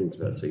interesting things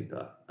about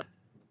CIPA,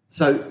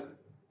 so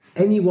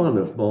any one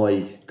of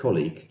my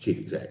colleague chief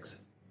execs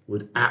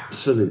would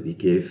absolutely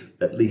give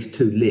at least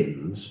 2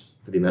 limbs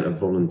for the amount of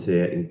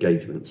volunteer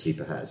engagement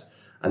CIPA has.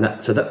 And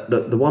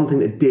the one thing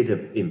that did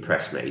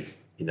impress me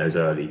in those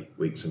early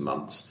weeks and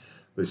months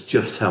was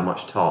just how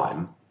much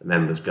time the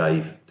members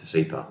gave to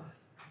CIPA.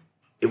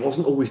 It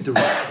wasn't always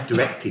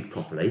directed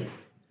properly.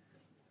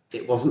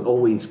 It wasn't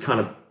always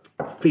kind of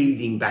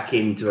feeding back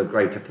into a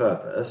greater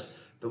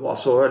purpose. But what I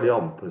saw early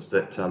on was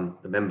that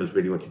the members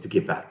really wanted to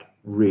give back.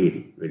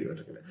 Really, really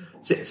wanted to give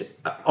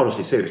back.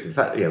 Honestly, seriously. In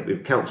fact,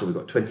 with council, we've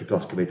got 20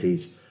 plus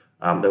committees.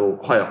 They're all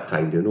high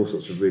octane, doing all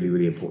sorts of really,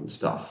 really important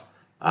stuff.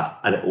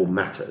 And it all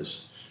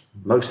matters.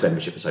 Most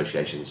membership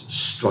associations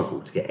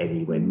struggle to get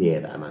anywhere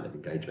near that amount of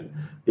engagement.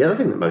 The other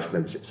thing that most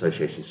membership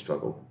associations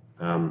struggle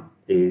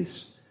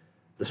is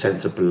the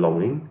sense of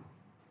belonging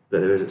that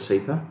there is at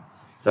CIPA.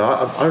 So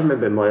I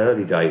remember in my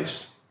early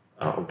days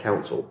on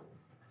council,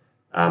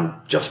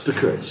 just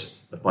because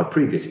of my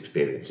previous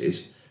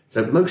experiences,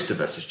 so most of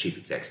us as chief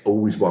execs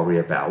always worry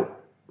about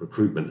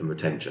recruitment and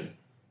retention.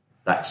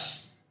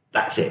 That's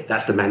it.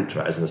 That's the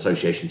mantra as an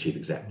association chief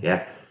exec,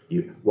 yeah?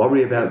 You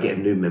worry about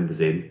getting new members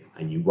in,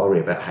 and you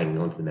worry about hanging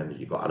on to the members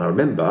you've got. And I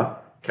remember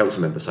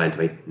council members saying to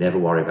me, never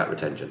worry about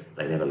retention.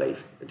 They never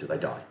leave until they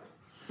die.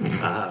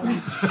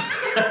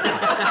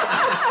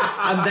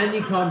 And then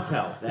you can't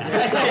tell.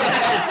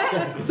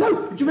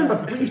 No, do you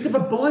remember? We used to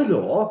have a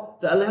bylaw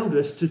that allowed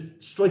us to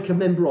strike a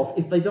member off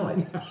if they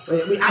died.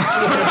 We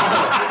actually had a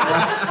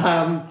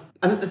bylaw.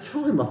 And at the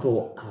time I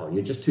thought,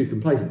 you're just too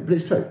complacent. But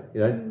it's true,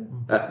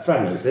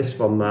 Fran knows this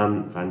from,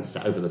 Fran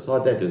sat over the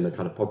side there doing the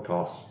kind of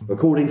podcast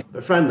recording.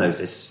 But Fran knows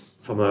this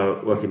from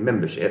her work in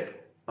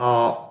membership.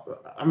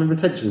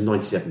 Retention is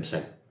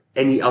 97%.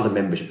 Any other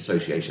membership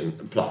association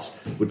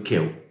plus would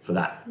kill for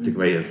that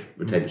degree of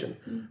retention.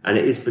 And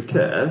it is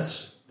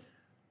because,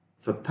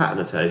 for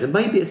patent attorneys, and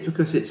maybe it's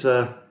because it's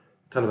a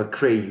kind of a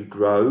career you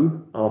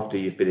grow after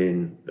you've been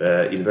in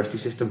the university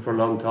system for a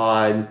long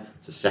time.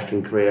 It's a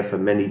second career for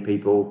many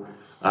people.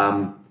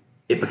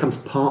 It becomes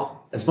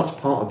as much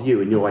part of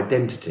you and your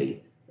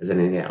identity as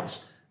anything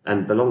else.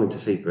 And belonging to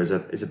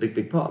CIPA is a big,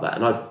 big part of that.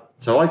 And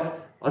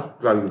I've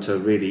grown to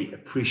really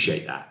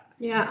appreciate that.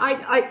 Yeah,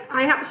 I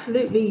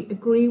absolutely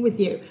agree with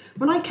you.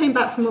 When I came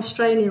back from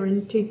Australia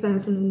in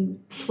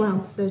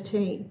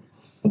 2012-13,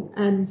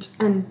 and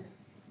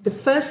the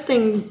first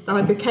thing that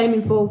I became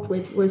involved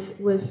with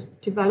was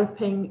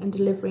developing and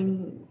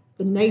delivering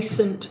the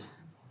nascent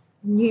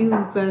new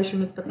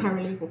version of the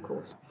paralegal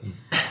course.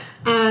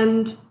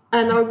 And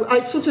I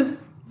sort of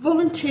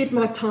volunteered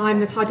my time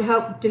that I'd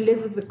help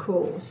deliver the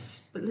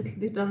course, but little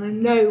did I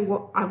know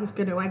what I was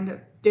going to end up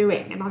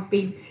doing. And I've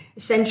been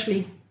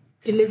essentially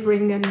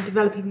delivering and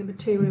developing the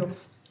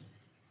materials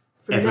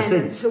from ever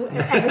then since,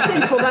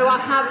 although I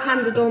have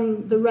handed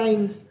on the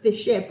reins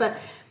this year. But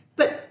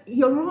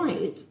you're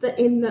right,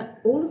 that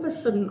all of a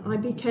sudden I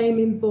became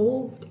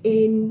involved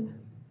in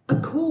a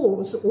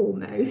cause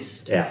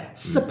almost,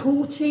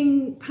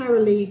 supporting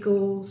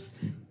paralegals,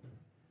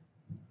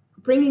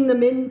 bringing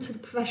them into the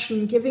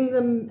profession, giving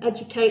them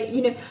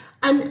educate,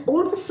 and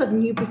all of a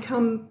sudden you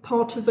become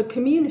part of the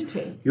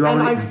community.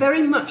 I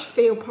very much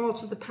feel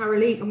part of the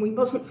paralegal, and we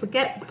mustn't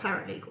forget the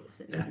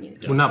paralegals in the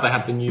community. Well, now they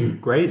have the new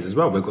grades as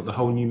well. We've got the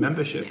whole new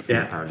membership for the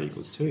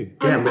paralegals too.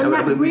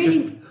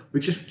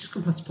 We've just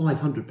gone past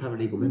 500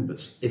 paralegal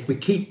members. If we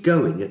keep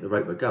going at the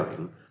rate we're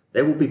going,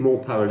 there will be more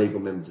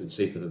paralegal members in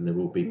CIPA than there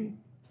will be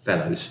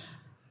fellows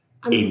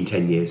in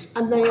 10 years.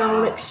 And they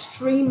are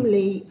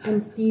extremely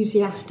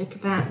enthusiastic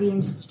about the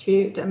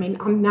Institute. I mean,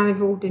 I'm now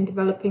involved in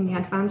developing the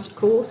advanced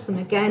course, and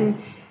again,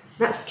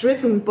 that's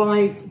driven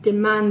by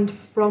demand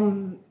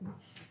from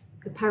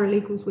the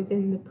paralegals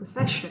within the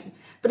profession.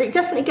 But it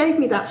definitely gave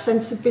me that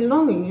sense of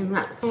belonging and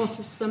that part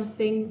of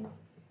something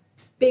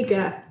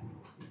bigger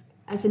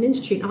as an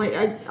institute.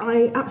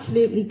 I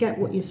absolutely get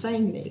what you're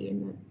saying, Lee,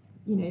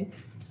 and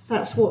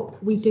that's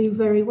what we do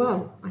very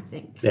well, I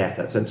think. Yeah,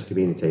 that sense of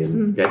community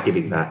and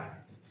giving back.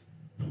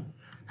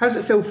 How does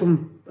it feel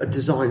from a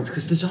design?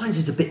 Because designs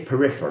is a bit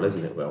peripheral,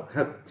 isn't it, Will?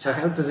 How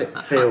does it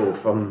feel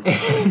from...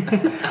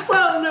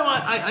 Well, no,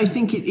 I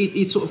think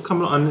it's sort of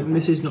come on, and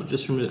this is not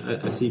just from a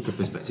CIPA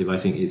perspective. I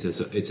think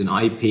it's an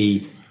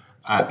IP,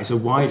 it's a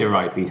wider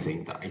IP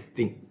thing that I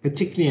think,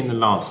 particularly in the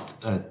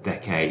last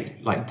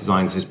decade, like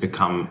designs has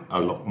become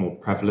a lot more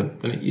prevalent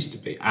than it used to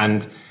be.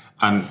 And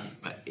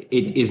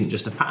it isn't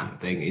just a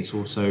patent thing; it's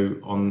also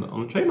on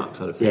the trademark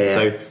side of things.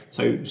 Yeah.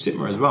 So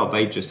CIPA as well.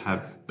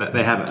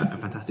 They have a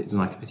fantastic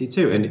design committee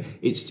too, and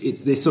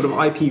it's this sort of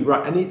IP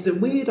right, and it's a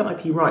weird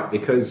IP right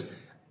because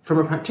from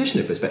a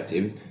practitioner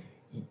perspective,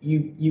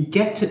 you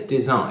get at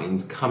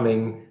designs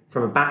coming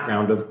from a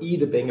background of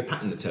either being a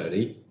patent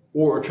attorney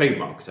or a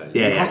trademark attorney.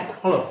 You can't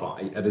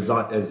qualify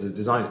as a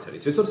design attorney,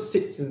 so it sort of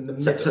sits in the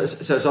middle. So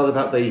it's all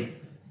about the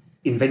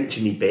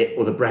invention-y bit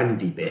or the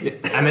brandy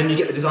bit, and then you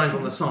get the designs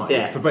on the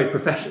side for both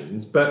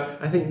professions. But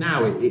I think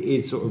now it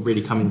is sort of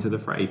really coming to the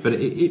fray. But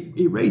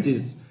it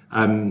raises,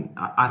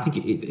 I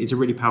think it's a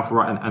really powerful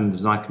right, and the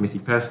design committee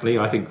personally,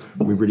 I think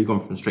we've really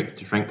gone from strength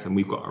to strength, and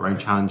we've got our own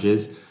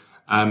challenges.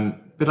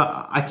 But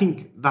I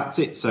think that's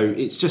it. So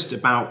it's just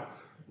about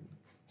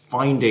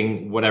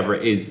finding whatever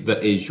it is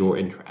that is your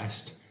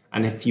interest,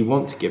 and if you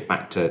want to give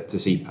back to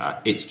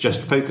CIPA, it's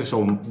just focus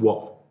on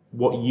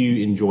what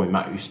you enjoy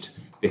most,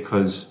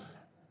 because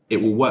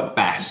it will work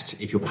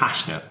best if you're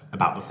passionate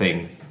about the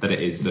thing that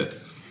it is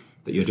that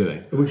you're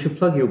doing. We should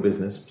plug your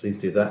business, please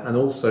do that. And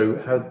also,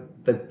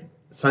 it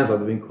sounds like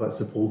they've been quite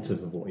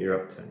supportive of what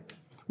you're up to.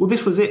 Well,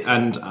 this was it.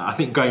 And I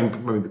think going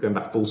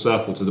back full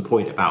circle to the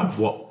point about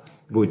what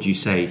would you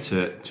say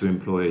to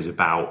employers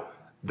about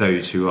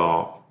those who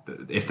are,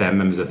 if their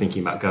members are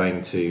thinking about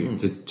going to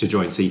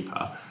join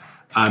CIPA,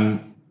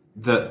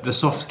 the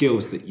soft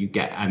skills that you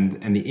get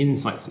and the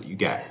insights that you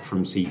get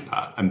from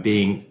CIPA and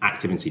being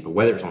active in CIPA,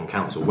 whether it's on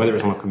council, whether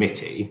it's on a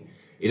committee,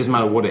 it doesn't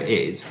matter what it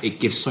is,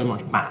 it gives so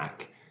much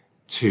back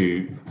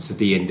to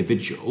the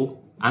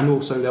individual and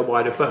also their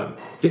wider firm.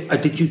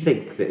 Did you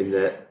think that in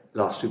the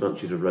last 2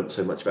 months you'd have learned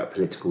so much about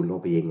political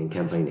lobbying and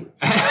campaigning?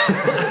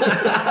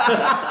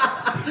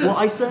 Well,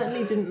 I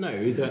certainly didn't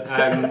know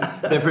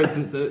that for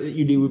instance, that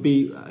you would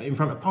be in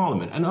front of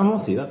Parliament. And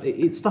honestly,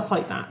 it's stuff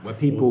like that where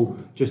people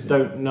just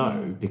don't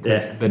know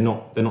because they're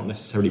not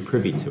necessarily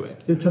privy to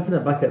it. You're chucking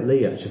that back at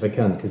Lee, actually, if I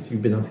can, because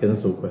you've been asking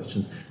us all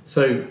questions.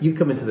 So you've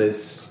come into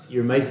this,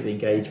 you're amazed at the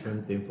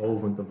engagement, the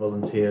involvement, the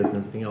volunteers and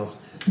everything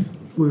else.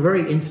 We're a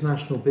very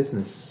international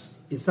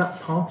business. Is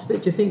that part of it?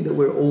 Do you think that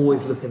we're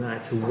always looking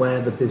at to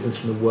where the business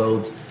from the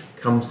world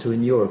comes to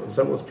in Europe? Is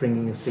that what's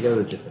bringing us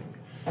together, do you think?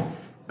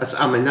 I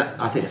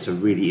think that's a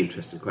really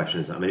interesting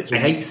question. I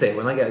hate it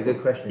when I get a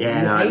good question.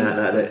 No,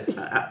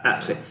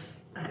 absolutely.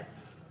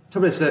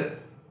 Trouble is that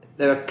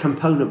there are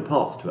component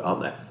parts to it,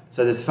 aren't there?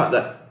 So there's the fact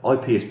that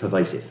IP is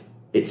pervasive.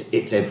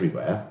 It's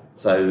everywhere.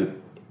 So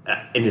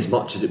in as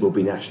much as it will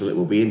be national, it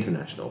will be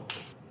international.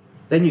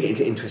 Then you get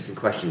into interesting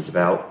questions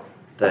about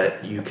the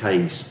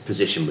UK's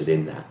position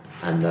within that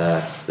and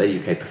the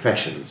UK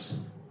profession's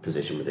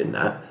position within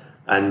that.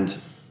 And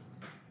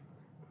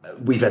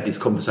we've had these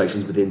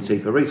conversations within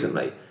CIPA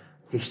recently.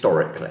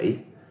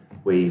 Historically,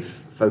 we've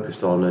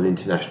focused on an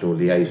international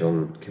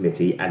liaison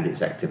committee and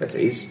its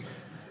activities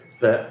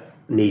that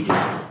needed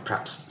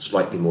perhaps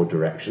slightly more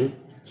direction,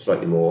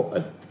 slightly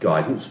more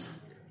guidance.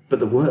 But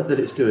the work that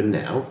it's doing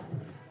now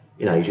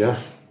in Asia,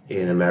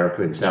 in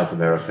America, in South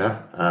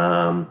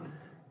America,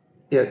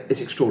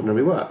 it's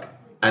extraordinary work.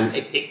 And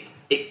it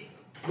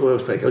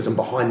goes on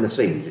behind the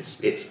scenes.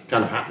 It's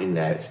kind of happening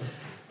there. It's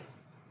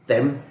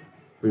them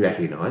we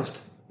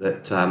recognised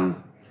that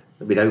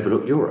we'd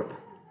overlooked Europe.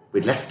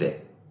 We'd left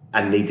it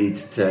and needed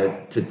to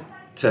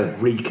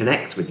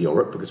reconnect with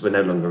Europe because we're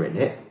no longer in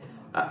it.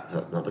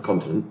 Not the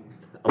continent.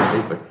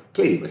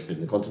 Obviously, we're still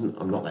in the continent.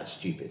 I'm not that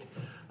stupid.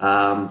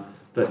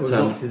 But we're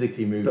not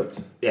physically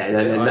moved.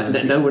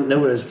 No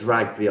one has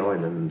dragged the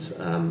island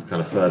kind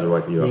of further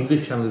away from The Europe.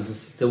 English Channel is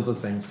still the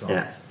same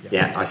size.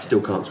 Yeah, I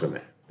still can't swim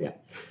it. Yeah,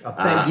 I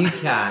bet you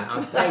can.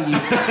 I bet you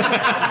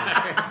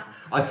can.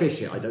 I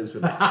fish it. I don't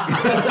swim it.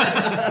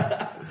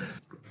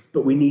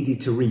 But we needed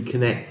to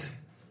reconnect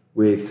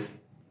with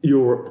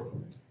Europe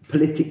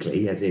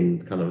politically, as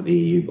in kind of the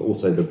EU, but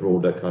also the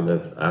broader kind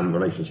of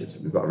relationships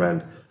that we've got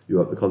around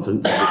Europe, the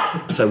continent.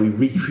 So we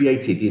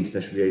recreated the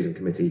International Liaison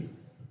Committee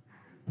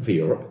for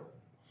Europe,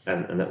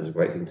 and that was a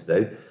great thing to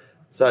do.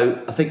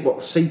 So I think what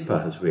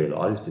CIPA has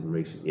realised in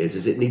recent years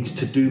is it needs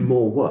to do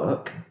more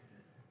work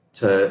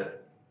to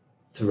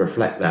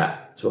reflect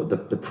that sort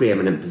of the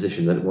preeminent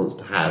position that it wants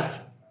to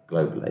have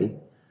globally.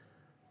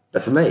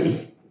 But for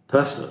me,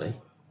 personally,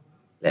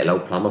 little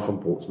old plumber from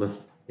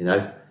Portsmouth,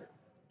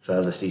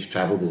 furthest he's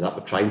travelled is up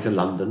a train to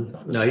London.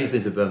 No, he's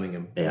been to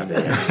Birmingham. Yeah,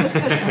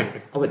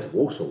 I went to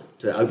Warsaw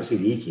to oversee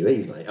the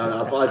EQEs, mate.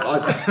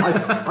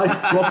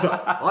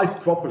 I've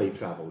properly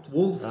travelled.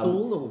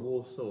 Walsall or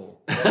Warsaw?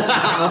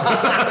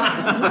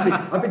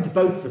 I've been to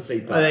both for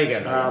CIPA. Oh, there you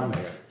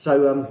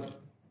go.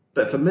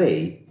 But for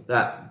me,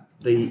 that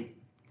the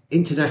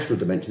international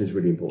dimension is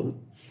really important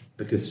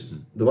because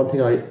the one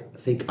thing I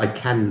think I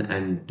can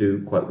and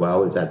do quite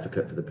well is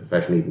advocate for the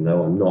profession, even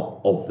though I'm not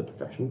of the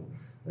profession.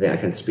 I think I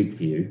can speak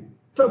for you.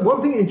 So one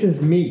thing that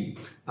interests me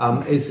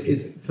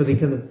is for the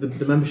kind of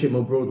the membership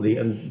more broadly,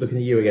 and looking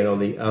at you again,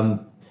 Ollie.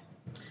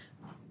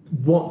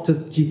 What do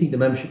you think the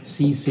membership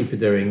sees CIPA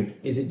doing?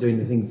 Is it doing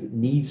the things it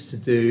needs to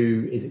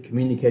do? Is it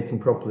communicating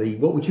properly?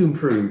 What would you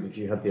improve if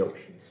you had the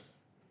options?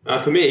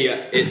 For me,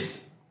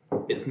 it's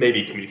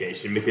maybe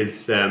communication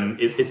because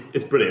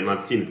it's brilliant.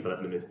 I've seen the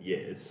development over the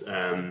years.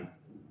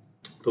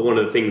 But one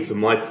of the things from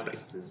my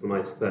perspective is when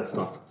I first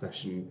started the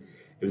profession,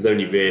 it was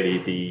only really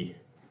the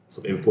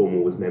sort of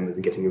informal as members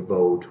and getting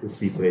involved with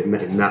CIPA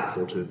in that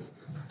sort of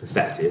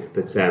perspective.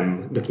 But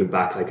looking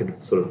back, I could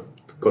have sort of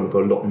gone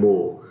for a lot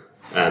more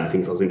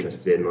things I was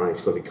interested in. I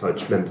sort of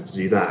encouraged members to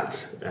do that.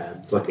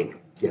 So I think,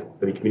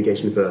 maybe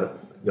communication for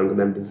younger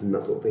members and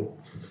that sort of thing.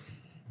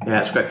 Yeah,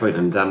 that's a great point.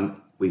 And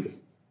we've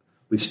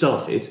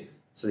started,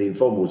 so the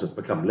informals have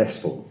become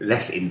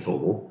less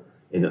informal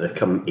in that they've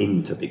come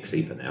into Big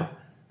CIPA now,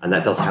 and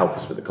that does help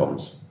us with the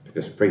comms.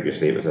 Because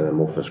previously it was an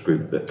amorphous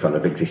group that kind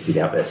of existed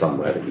out there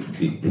somewhere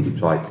that you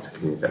tried to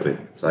communicate with.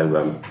 So,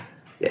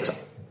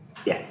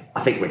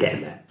 I think we're getting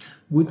there.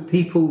 Would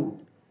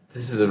people...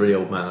 This is a really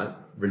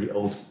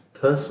old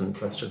person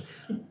question.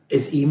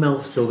 Is email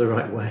still the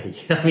right way?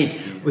 I mean,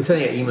 we're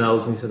sending out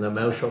emails and we send out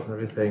mail shots and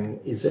everything.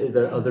 Is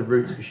there other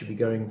routes we should be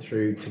going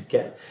through to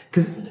get...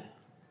 Because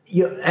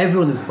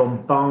everyone is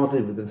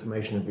bombarded with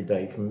information every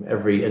day from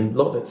and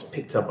a lot of it's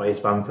picked up by your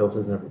spam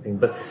filters and everything.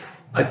 But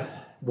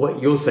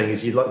what you're saying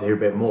is you'd like to hear a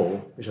bit more,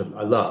 which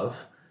I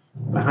love,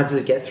 but how does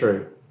it get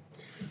through?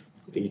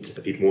 I think you just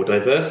have to be more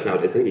diverse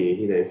nowadays, don't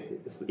you?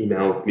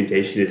 Email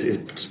communication is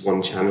just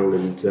one channel,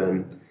 and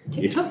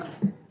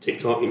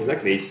TikTok,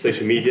 exactly.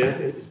 Social media.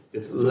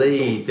 It's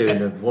Lee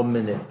doing a 1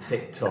 minute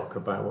TikTok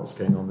about what's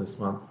going on this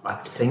month. I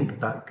think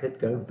that could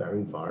go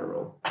very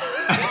viral.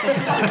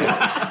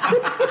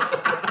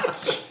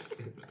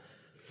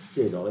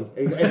 Cheers, Ollie.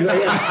 Have you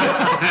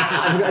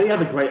got any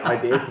other great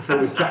ideas before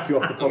we chuck you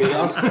off the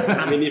podcast?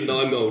 I mean, even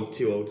I'm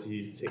too old to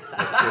use TikTok.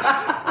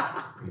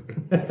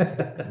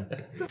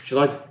 Shall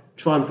I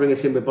try and bring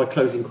us in with my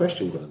closing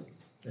question, Gwilym?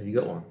 Have you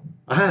got one?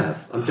 I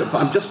have. I'm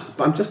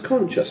just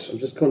conscious. I'm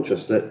just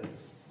conscious that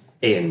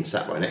Iain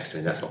sat right next to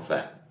me. That's not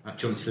fair.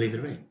 Do you want me to leave the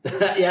room?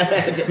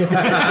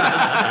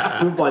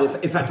 Yeah. Wouldn't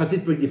mind. In fact, I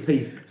did bring your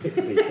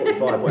P60,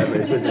 45, whatever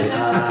it is, with me.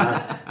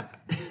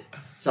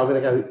 So I'm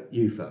going to go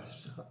you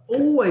first.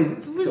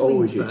 It's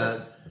always you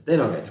first. Then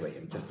I'll get to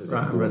Iain, just as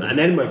and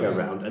then we'll go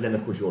round, and then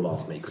of course you'll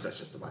ask me because that's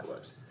just the way it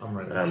works. I'm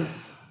ready.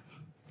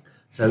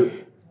 So,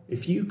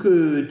 if you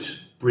could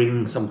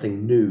bring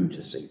something new to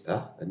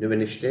CIPA, a new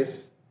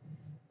initiative,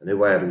 a new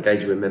way of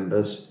engaging with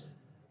members,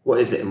 what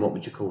is it and what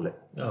would you call it?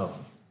 Oh,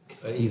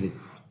 easy.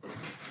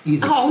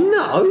 Oh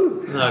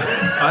no!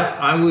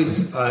 I would.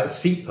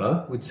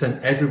 CIPA would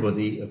send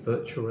everybody a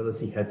virtual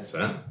reality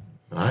headset.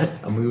 Right.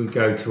 And we would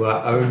go to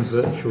our own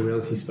virtual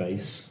reality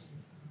space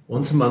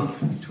once a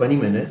month, 20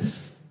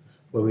 minutes,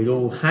 where we'd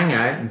all hang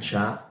out and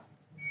chat,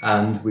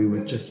 and we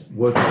would just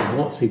work on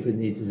what CIPA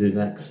needed to do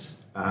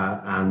next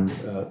and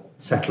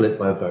settle it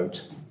by a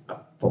vote.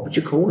 What would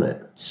you call it?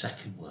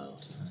 Second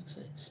world, does that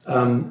exist?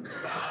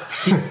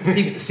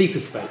 CIPA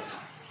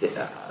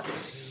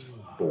space.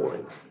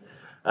 Boring.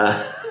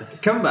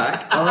 Come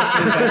back.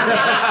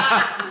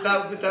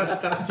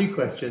 That's two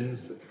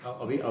questions.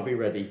 I'll be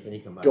ready when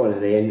you come back. Go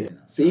on, Iain.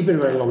 So you've been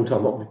around a long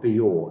time. What would be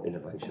your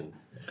innovation?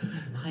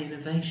 My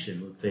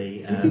innovation would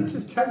be... You can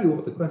just tell you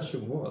what the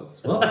question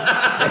was. What?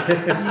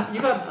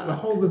 You've had the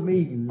whole of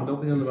me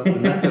nobbing on about the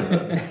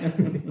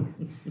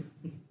metaverse.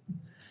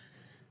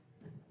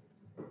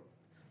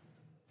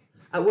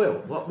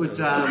 Will, what would...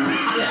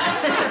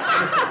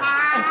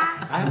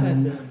 I've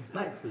had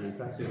I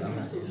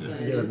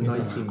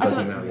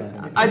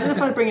don't know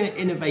if I'd bring an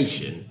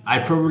innovation.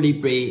 I'd probably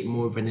be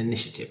more of an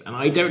initiative, and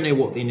I don't know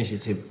what the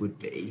initiative would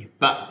be.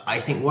 But I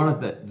think one of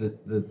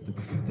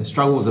the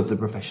struggles of the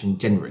profession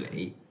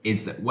generally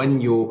is that when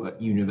you're at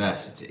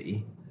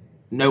university,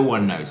 no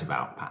one knows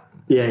about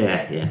patent.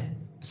 Yeah.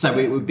 So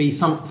it would be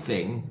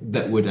something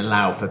that would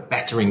allow for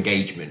better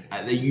engagement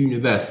at the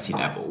university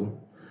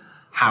level,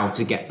 how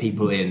to get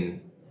people in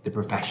the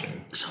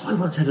profession. So I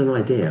once had an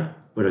idea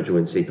when I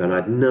joined CIPA, and I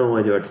had no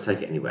idea how to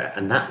take it anywhere,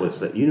 and that was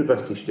that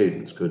university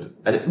students could,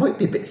 and it might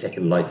be a bit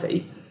Second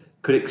Life-y,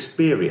 could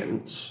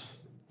experience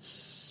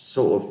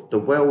sort of the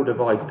world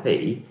of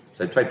IP,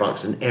 so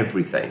trademarks and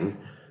everything,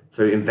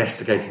 through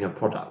investigating a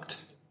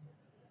product.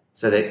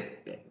 So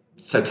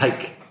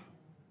take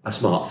a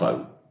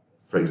smartphone,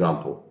 for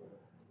example.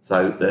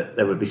 So that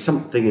there would be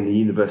something in the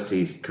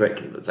university's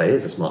curriculum that say,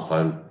 here's a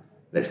smartphone,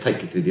 let's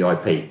take you through the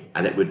IP,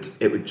 and it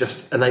would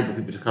just enable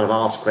people to kind of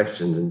ask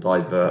questions and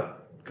divert,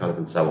 kind of,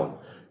 and so on.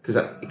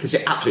 Because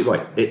you're absolutely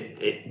right,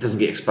 it doesn't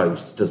get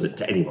exposed, does it,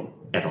 to anyone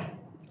ever?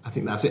 I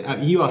think that's it.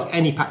 You ask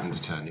any patent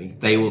attorney,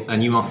 they will,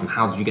 and you ask them,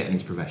 how did you get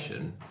into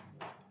profession?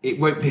 It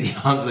won't be the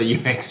answer you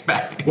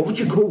expect. What would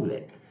you call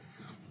it?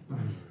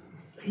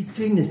 He's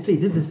doing this. He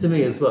did this to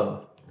me as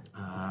well.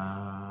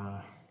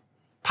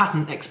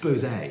 Patent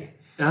expose. So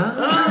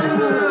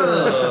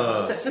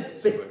it's a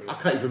bit. I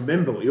can't even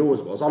remember what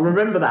yours was. I'll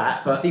remember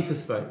that, but CIPA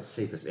Space.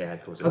 CIPA, yeah,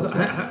 of course it was.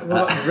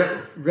 What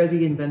about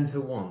Ready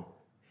Inventor 1?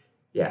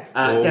 Yeah.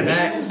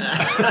 Next.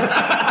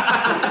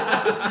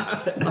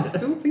 I'm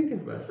still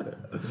thinking about it.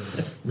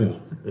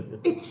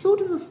 It's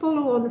sort of a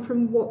follow-on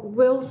from what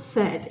Will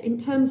said in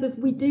terms of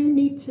we do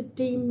need to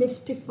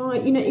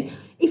demystify. You know,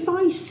 if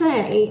I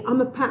say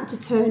I'm a patent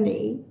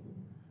attorney,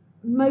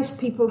 most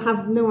people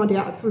have no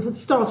idea. For a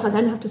start, I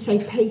then have to say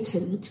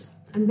patent,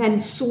 and then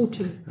sort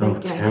of they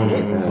get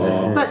it.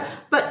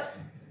 But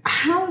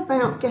how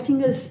about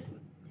getting us?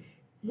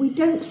 We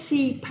don't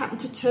see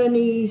patent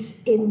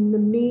attorneys in the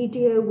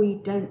media. We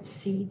don't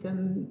see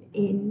them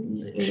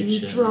in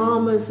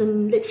dramas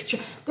and literature.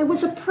 There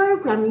was a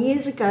programme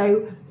years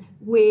ago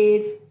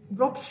with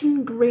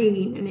Robson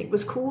Green, and it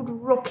was called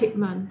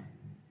Rocketman.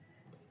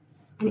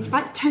 And it's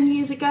about 10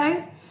 years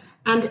ago.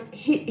 And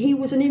he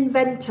was an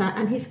inventor,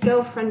 and his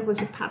girlfriend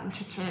was a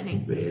patent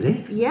attorney.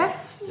 Really?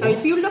 Yes. So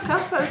if you look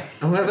up...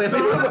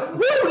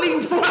 We'll lean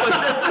forward.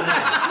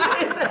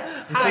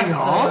 Hang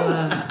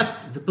on.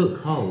 the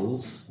book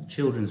Holes,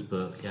 children's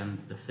book, and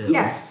the film.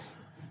 Yeah.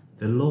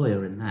 The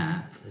lawyer in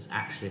that is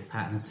actually a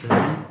patent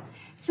attorney.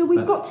 So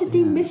we've got to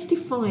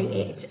demystify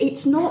it.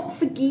 It's not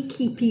for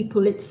geeky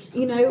people. It's,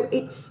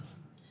 it's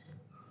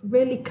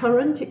really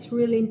current. It's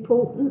really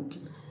important.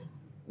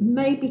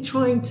 Maybe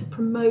trying to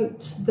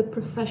promote the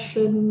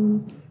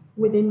profession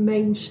within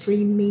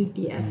mainstream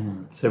media.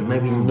 So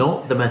maybe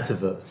not the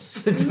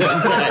metaverse.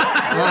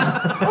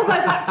 Although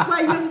that's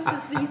why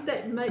youngsters these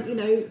days,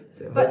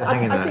 But I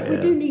think we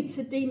do need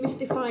to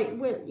demystify it.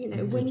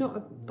 We're not a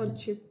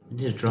bunch of... We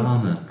did a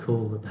drama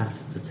called The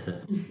Patent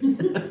Attorney.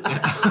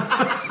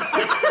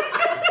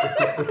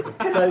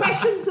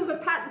 Confessions of a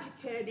Patent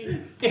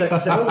Attorney.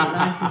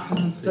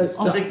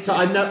 So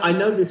I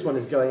know this one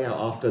is going out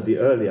after the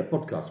earlier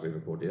podcast we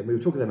recorded, and we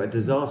were talking about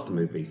disaster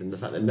movies and the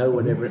fact that no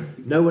one ever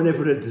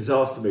in a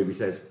disaster movie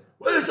says,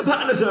 "Where's the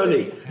patent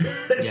attorney?"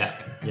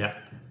 Yeah.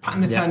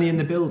 Patent attorney in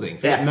the building.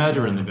 Yeah.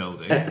 Murder in the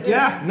building.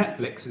 Yeah.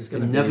 Netflix is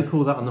going to never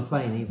call that on the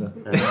plane either.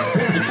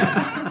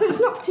 So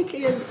it's not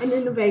particularly an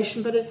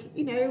innovation, but it's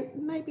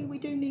maybe we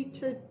do need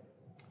to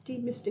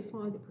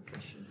demystify the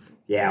profession.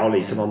 Yeah,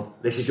 Ollie, come on.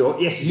 This is your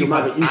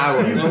moment.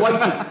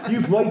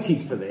 You've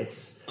waited for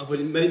this. I've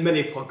been in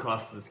many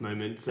podcasts at this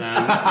moment.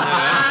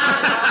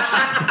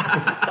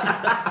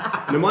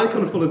 Mine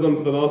kind of follows on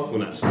from the last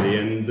one, actually,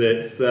 and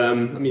it's,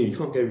 you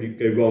can't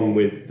go wrong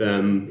with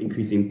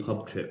increasing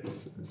pub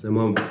trips. So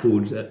mine was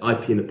called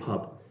IP In A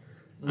Pod.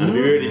 And we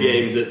really be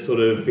aimed at sort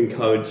of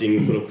encouraging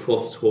sort of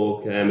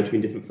cross-talk between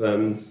different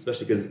firms,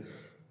 especially because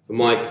from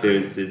my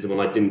experiences,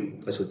 when I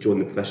sort of joined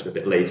the profession a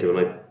bit later, and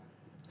I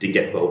didn't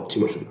get involved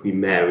too much with the Queen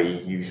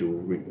Mary usual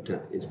route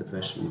into the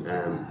profession,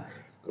 and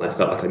I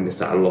felt like I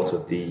missed out a lot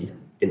of the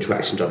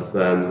interaction with other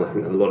firms. I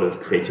think a lot of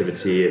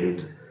creativity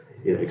and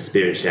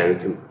experience sharing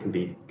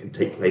can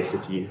take place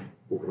if you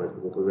organise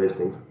all of those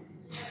things.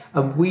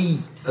 And we,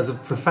 as a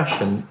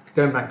profession,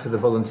 going back to the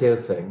volunteer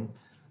thing,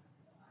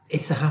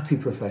 it's a happy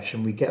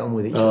profession. We get on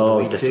with each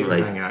other. We definitely.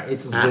 do hang out.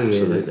 It's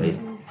Absolutely. weird, isn't it?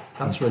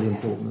 That's really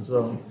important as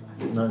well.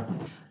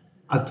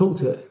 I've talked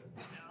to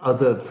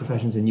other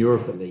professions in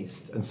Europe, at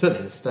least, and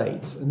certainly the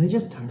States, and they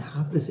just don't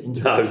have this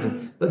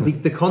interaction. But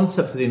the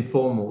concept of the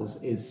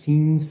informals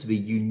seems to be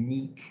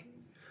unique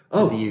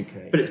in the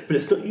UK. But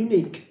it's not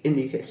unique in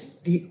the UK. It's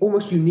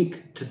almost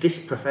unique to this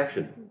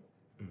profession.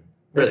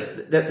 Really?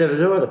 There are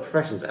no other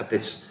professions that have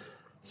this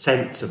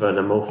sense of an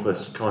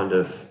amorphous kind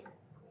of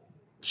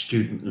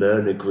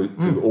student-learner group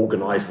who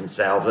organise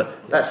themselves. I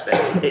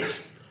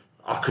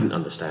couldn't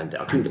understand it.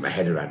 I couldn't get my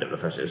head around it at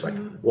first. It was like,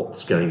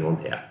 what's going on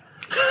here?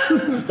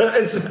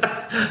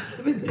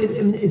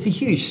 It's a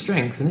huge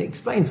strength, and it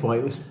explains why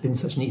it's been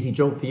such an easy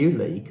job for you,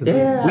 Lee. Because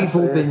we've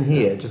all been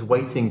here just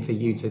waiting for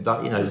you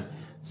to,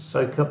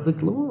 soak up the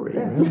glory.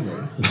 Yeah. Really.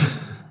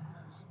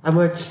 And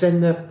we'll just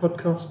end the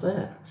podcast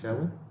there, shall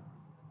we?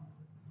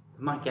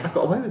 Might get. I've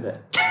got away with it.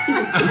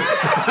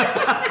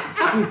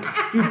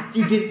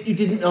 you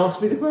didn't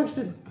ask me the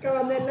question. Go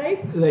on then, Lee.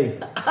 Lee,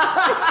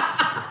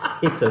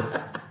 hit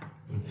us.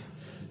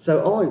 So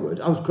I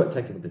was quite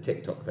taken with the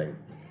TikTok thing.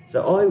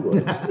 So I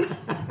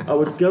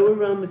would go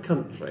around the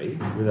country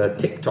with a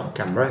TikTok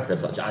camera, if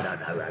there's such. I don't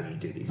know how you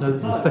do these No,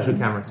 things. this is a special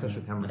camera.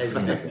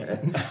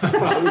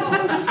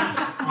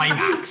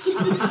 IMAX.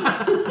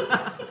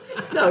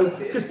 No,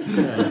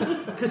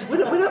 because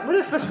when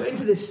I first got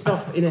into this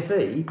stuff in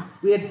FE,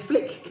 we had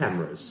flick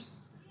cameras.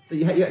 That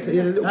you had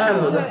a little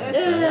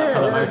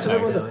camera. So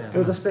there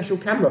was a special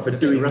camera for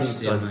doing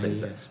these kind of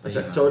things.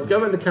 So I'd go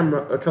around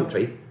the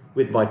country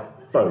with my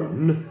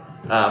phone,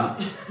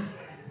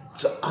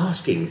 so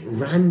asking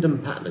random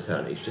patent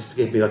attorneys just to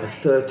give me like a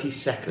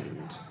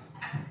 30-second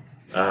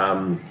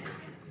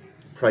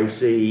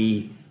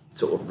précis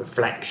sort of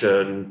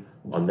reflection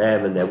on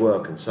them and their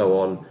work and so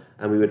on,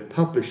 and we would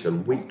publish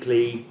them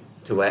weekly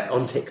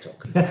on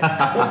TikTok.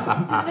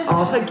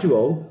 Thank you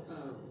all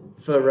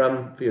for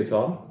your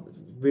time.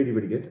 Really,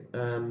 really good.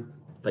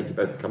 Thank you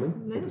both for coming,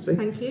 obviously.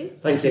 Thank you.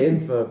 Thanks,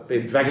 Iain, for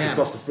being dragged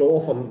across the floor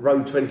from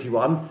row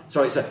 21.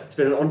 Sorry, it's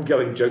been an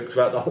ongoing joke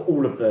throughout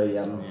all of the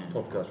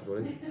podcast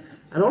recordings.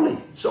 And Ollie,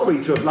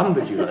 sorry to have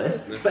lumbered you like this,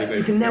 but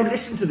you can now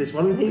listen to this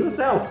one and hear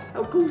yourself.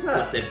 How cool is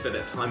that? That's a bit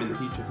of time in the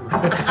future.